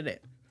 Hated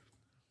it.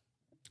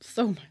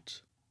 So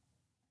much.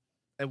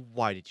 And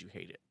why did you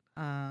hate it?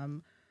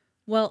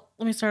 Well,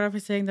 let me start off by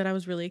saying that I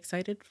was really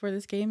excited for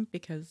this game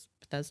because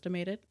Bethesda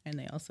made it, and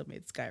they also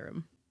made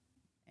Skyrim,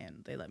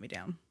 and they let me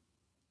down.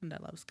 And I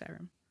love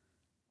Skyrim.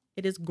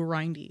 It is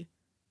grindy,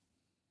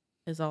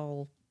 is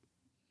all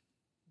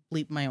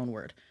bleep my own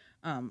word.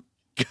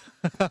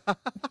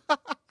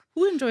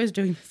 Who enjoys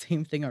doing the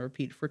same thing on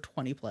repeat for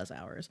 20 plus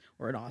hours,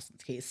 or in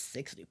Austin's case,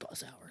 60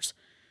 plus hours?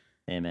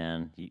 Hey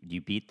man, you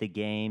beat the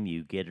game,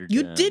 you get her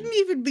You done. didn't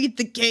even beat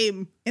the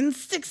game in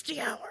 60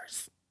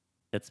 hours.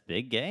 It's a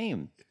big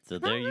game. So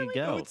there you really.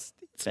 go. It's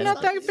Ben-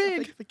 not that It's not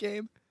big. of a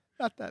game.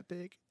 Not that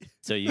big.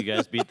 So you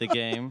guys beat the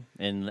game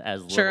in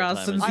as little Sure, time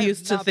Austin's as I have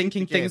used to not beat the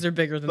thinking things game, are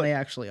bigger than they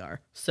actually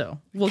are. So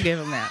we'll give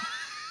him that.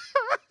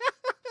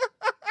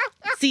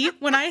 See,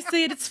 when I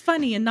say it, it's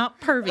funny and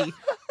not pervy.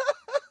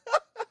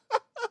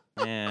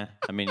 Yeah,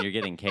 I mean you're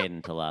getting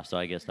Caden to laugh, so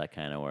I guess that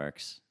kind of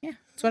works. Yeah,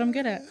 that's what I'm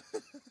good at.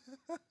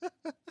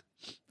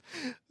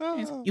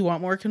 You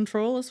want more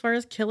control as far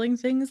as killing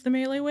things the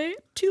melee way?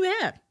 Too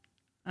bad.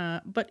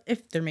 But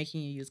if they're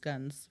making you use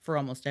guns for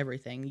almost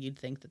everything, you'd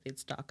think that they'd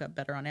stock up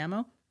better on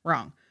ammo.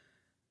 Wrong.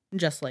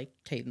 Just like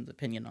Caden's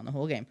opinion on the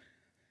whole game.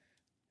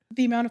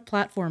 The amount of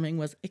platforming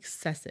was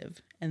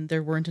excessive, and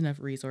there weren't enough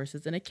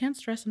resources, and I can't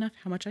stress enough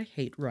how much I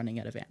hate running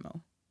out of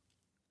ammo.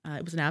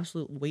 It was an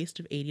absolute waste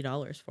of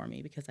 $80 for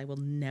me because I will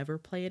never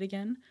play it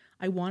again.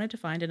 I wanted to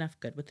find enough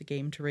good with the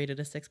game to rate it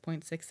a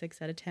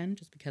 6.66 out of 10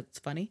 just because it's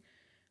funny,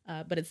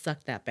 but it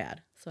sucked that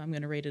bad, so I'm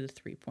going to rate it a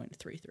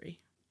 3.33.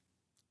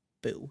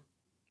 Boo.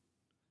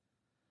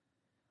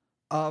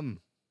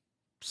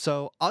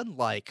 So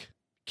unlike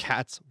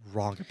Kat's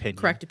wrong opinion,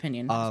 Correct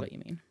opinion is what you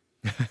mean.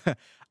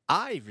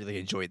 I really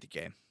enjoyed the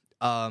game.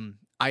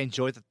 I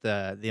enjoyed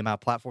the amount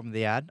of platform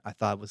they had. I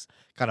thought it was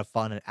kind of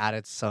fun and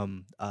added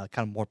some kind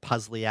of more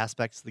puzzly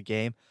aspects to the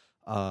game,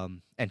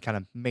 and kind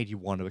of made you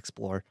want to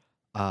explore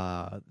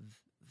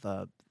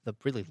the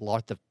really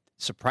large, the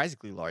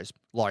surprisingly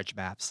large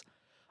maps.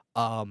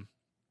 I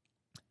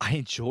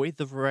enjoyed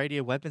the variety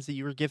of weapons that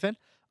you were given.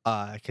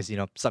 Because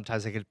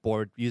sometimes I get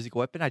bored using a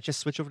weapon, I just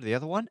switch over to the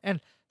other one, and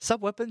some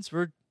weapons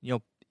were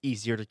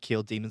easier to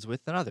kill demons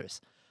with than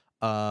others.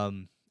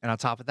 And on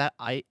top of that,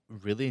 I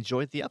really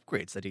enjoyed the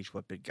upgrades that each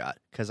weapon got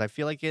because I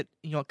feel like it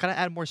kind of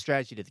added more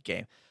strategy to the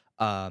game.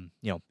 In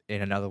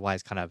an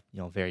otherwise kind of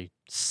very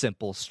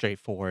simple,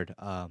 straightforward,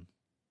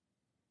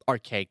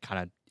 arcade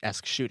kind of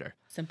esque shooter.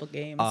 Simple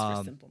games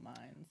for simple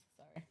minds.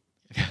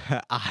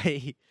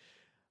 Sorry.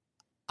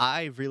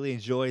 I really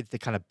enjoyed the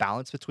kind of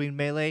balance between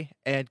melee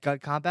and gun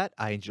combat.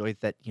 I enjoyed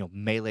that,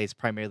 melee is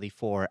primarily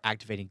for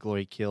activating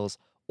glory kills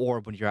or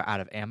when you're out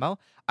of ammo.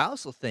 I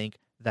also think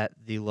that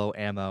the low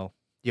ammo,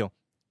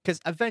 because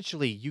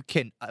eventually you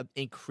can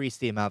increase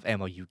the amount of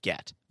ammo you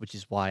get, which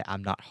is why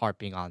I'm not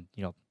harping on,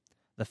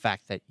 the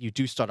fact that you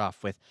do start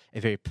off with a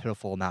very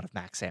pitiful amount of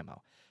max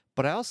ammo.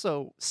 But I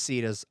also see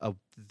it as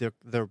their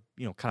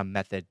kind of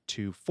method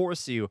to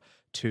force you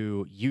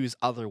to use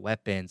other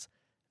weapons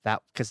that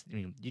because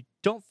you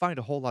don't find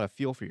a whole lot of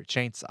fuel for your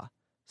chainsaw.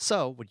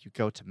 So when you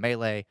go to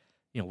melee,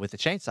 with the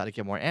chainsaw to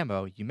get more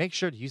ammo, you make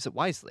sure to use it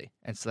wisely.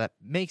 And so that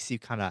makes you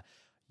kind of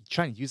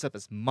try and use up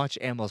as much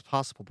ammo as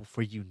possible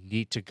before you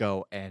need to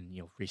go and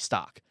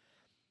restock.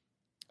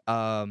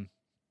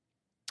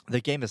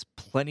 The game is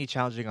plenty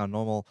challenging on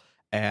normal,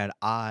 and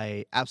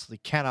I absolutely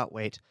cannot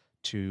wait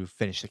to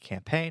finish the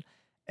campaign.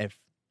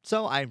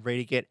 So I'm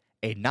rating it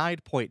a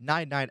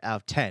 9.99 out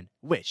of 10,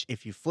 which,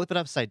 if you flip it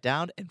upside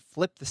down and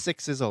flip the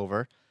sixes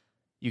over,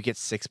 you get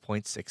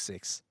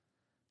 6.66.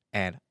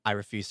 And I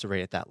refuse to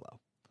rate it that low.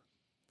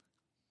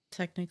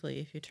 Technically,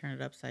 if you turn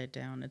it upside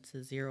down, it's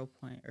a 0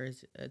 point, or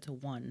it's a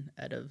 1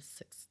 out of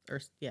 6, or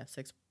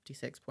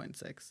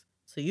 66.6.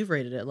 So you've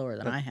rated it lower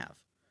than I have.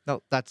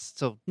 No, that's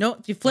so. No,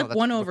 if you flip that's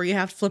one over, you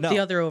have to flip the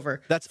no, other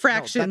over. that's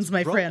fractions,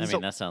 my ro- friend. I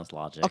mean, that sounds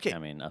logic. okay. I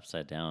mean,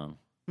 upside down.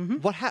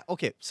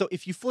 Okay, so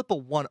if you flip a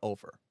 1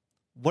 over,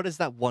 what does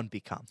that 1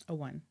 become? A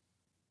 1.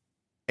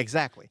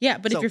 Exactly. Yeah,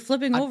 but So if you're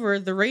flipping I'm- over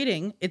the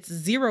rating, it's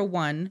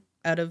 0.1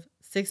 out of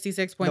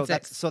 66.6.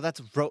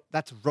 No,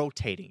 that's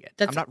rotating it.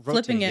 That's I'm not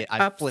flipping rotating it it. I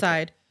flip it.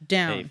 upside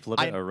down. Hey, flip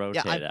it I- or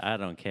yeah, rotate it. I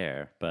don't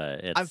care,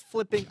 but it's I'm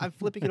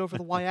flipping it over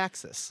the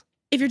y-axis.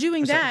 If you're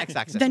doing sorry, that,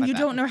 x-axis, then my you bad.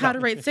 don't know how No.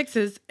 to rate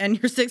sixes,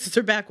 and your sixes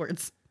are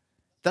backwards.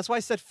 That's why I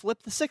said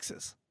flip the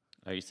sixes.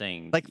 Are you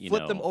saying Like,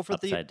 flip them over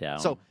the- upside down?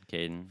 so,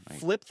 Caden, Like,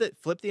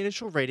 Flip the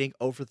initial rating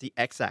over the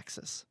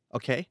x-axis.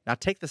 Okay? Now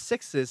take the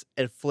sixes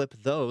and flip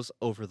those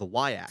over the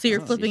y-axis. So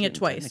you're Oh, flipping he's it getting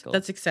twice. technical.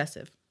 That's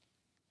excessive.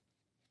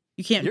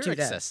 You can't You're do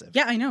that. excessive.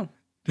 Yeah, I know.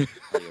 you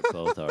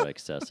both are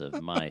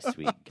excessive. My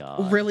sweet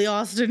God. Really,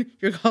 Austin?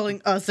 You're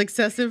calling us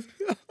excessive?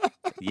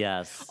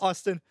 Yes.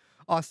 Austin,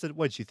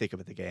 what did you think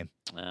of the game?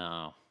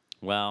 Oh,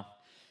 well,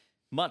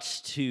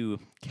 much to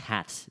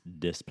Cat's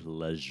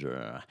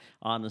displeasure,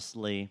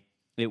 honestly,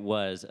 it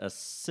was a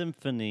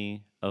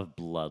symphony of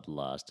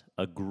bloodlust,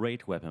 a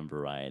great weapon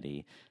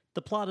variety.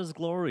 The plot is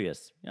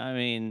glorious. I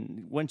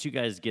mean, once you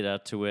guys get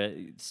out to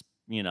it,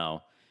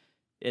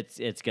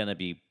 it's gonna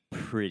be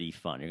pretty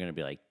fun. You're gonna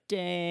be like,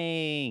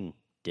 dang.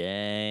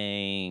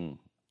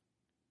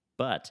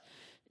 But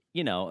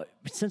you know,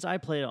 since I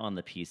played it on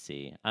the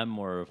PC, I'm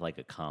more of like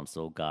a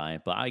console guy,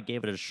 but I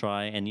gave it a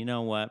try, and you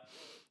know what?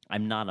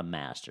 I'm not a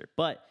master,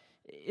 but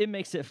it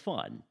makes it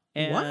fun.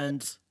 And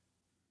What?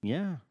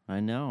 yeah, I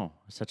know.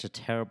 Such a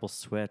terrible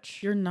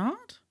Switch. You're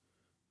not?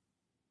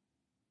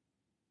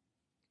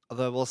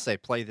 Although I will say,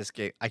 play this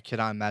game. I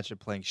cannot imagine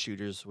playing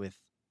shooters with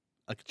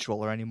a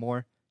controller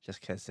anymore,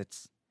 just because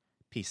it's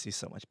PC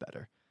so much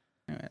better.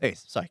 Anyway.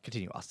 Anyways, sorry,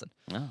 continue, Austin.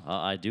 Oh,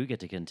 I do get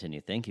to continue.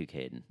 Thank you,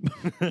 Caden.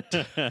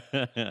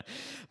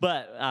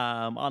 But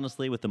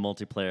honestly, with the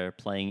multiplayer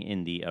playing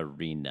in the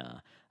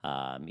arena,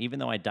 even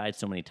though I died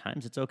so many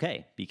times, it's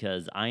okay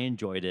because I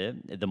enjoyed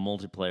it. The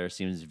multiplayer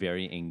seems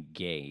very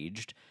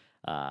engaged.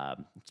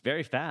 It's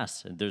very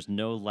fast. There's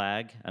no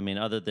lag. I mean,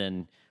 other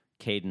than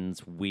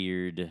Caden's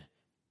weird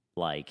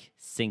like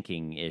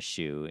sinking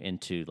issue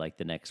into like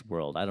the next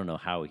world. I don't know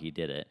how he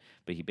did it,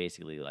 but he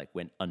basically like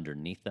went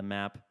underneath the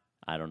map.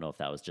 I don't know if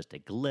that was just a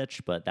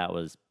glitch, but that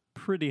was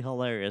pretty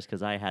hilarious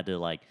because I had to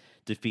like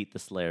defeat the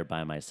Slayer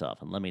by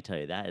myself. And let me tell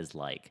you, that is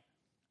like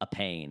a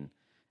pain.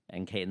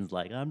 And Caden's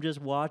like, I'm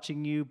just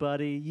watching you,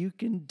 buddy. You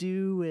can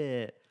do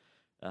it.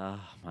 Oh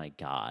my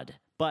God.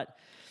 But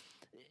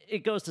it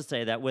goes to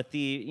say that with the,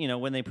 you know,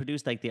 when they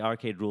produce like the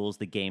arcade rules,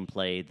 the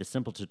gameplay, the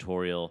simple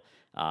tutorial,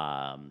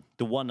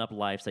 the one-up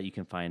lives that you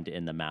can find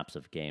in the maps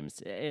of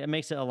games, it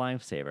makes it a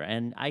lifesaver.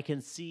 And I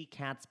can see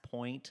Cat's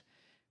point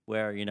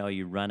where, you know,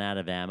 you run out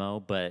of ammo,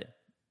 but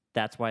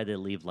that's why they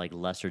leave like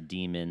lesser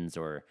demons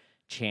or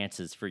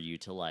chances for you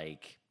to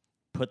like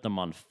put them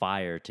on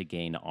fire to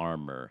gain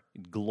armor,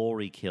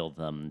 glory kill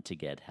them to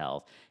get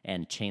health,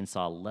 and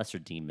chainsaw lesser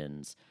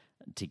demons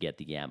to get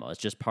the ammo. It's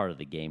just part of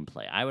the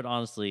gameplay. I would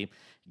honestly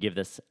give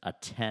this a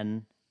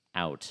 10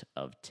 out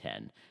of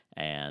 10.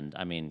 And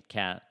I mean,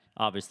 Cat,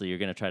 obviously you're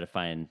going to try to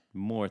find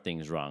more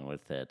things wrong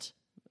with it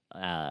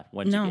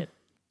once you get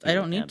I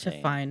don't need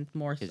to find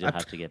more. Because you'll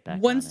have to get back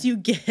once on it. you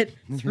get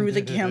through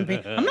the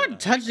campaign. I'm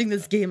not touching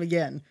this game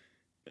again.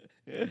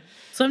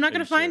 So I'm not going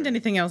to find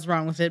anything else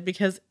wrong with it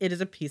because it is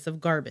a piece of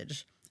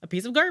garbage. A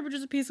piece of garbage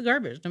is a piece of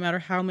garbage, no matter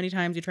how many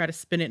times you try to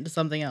spin it into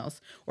something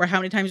else or how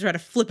many times you try to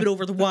flip it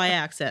over the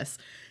y-axis.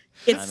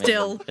 It's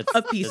still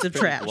a piece of pretty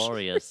trash.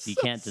 Glorious. You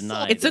can't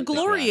deny It's a the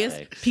glorious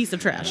graphics. piece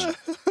of trash.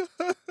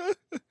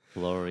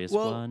 Glorious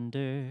Well-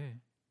 wonder.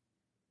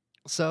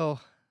 So,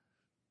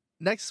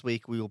 next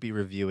week we will be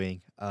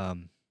reviewing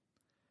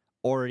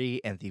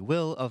Ori and the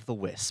Will of the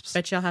Wisps.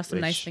 Bet y'all have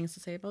some nice which things to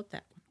say about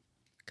that one.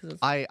 'Cause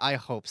it's- I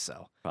hope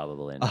so.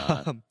 Probably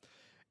not.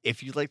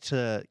 If you'd like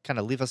to kind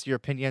of leave us your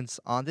opinions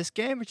on this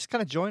game or just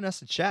kind of join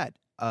us in chat,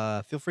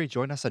 feel free to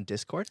join us on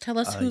Discord. Tell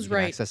us You who's can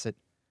right. Access it.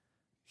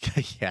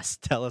 Yes,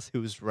 tell us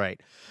who's right.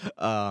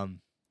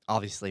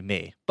 Obviously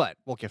me, but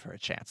we'll give her a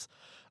chance.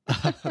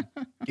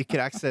 You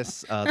can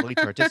access the link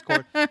to our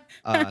Discord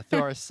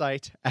through our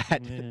site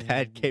at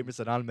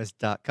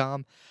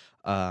badgamersanonymous.com.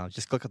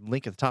 Just click on the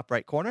link at the top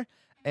right corner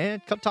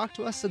and come talk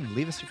to us and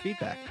leave us your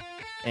feedback.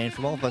 And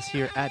from all of us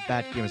here at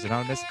Bad Gamers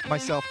Anonymous,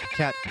 myself,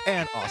 Kat,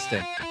 and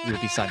Austin, we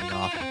will be signing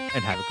off,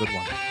 and have a good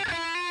one.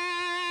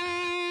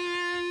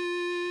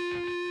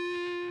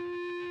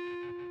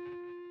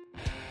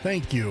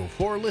 Thank you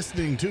for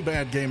listening to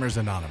Bad Gamers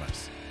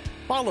Anonymous.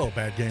 Follow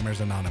Bad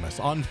Gamers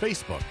Anonymous on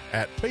Facebook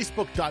at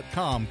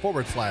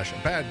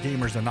facebook.com/Bad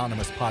Gamers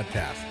Anonymous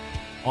podcast,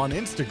 on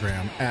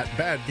Instagram at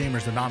Bad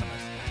Gamers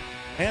Anonymous,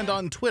 and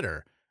on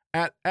Twitter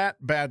at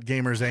Bad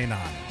Gamers Anon.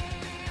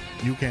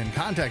 You can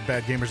contact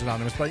Bad Gamers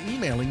Anonymous by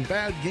emailing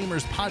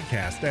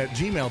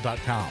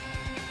badgamerspodcast@gmail.com.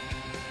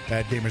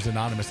 Bad Gamers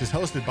Anonymous is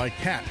hosted by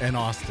Kat and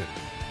Austin,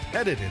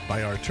 edited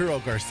by Arturo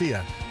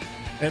Garcia,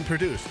 and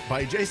produced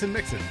by Jason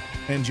Mixon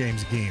and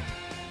James Geem.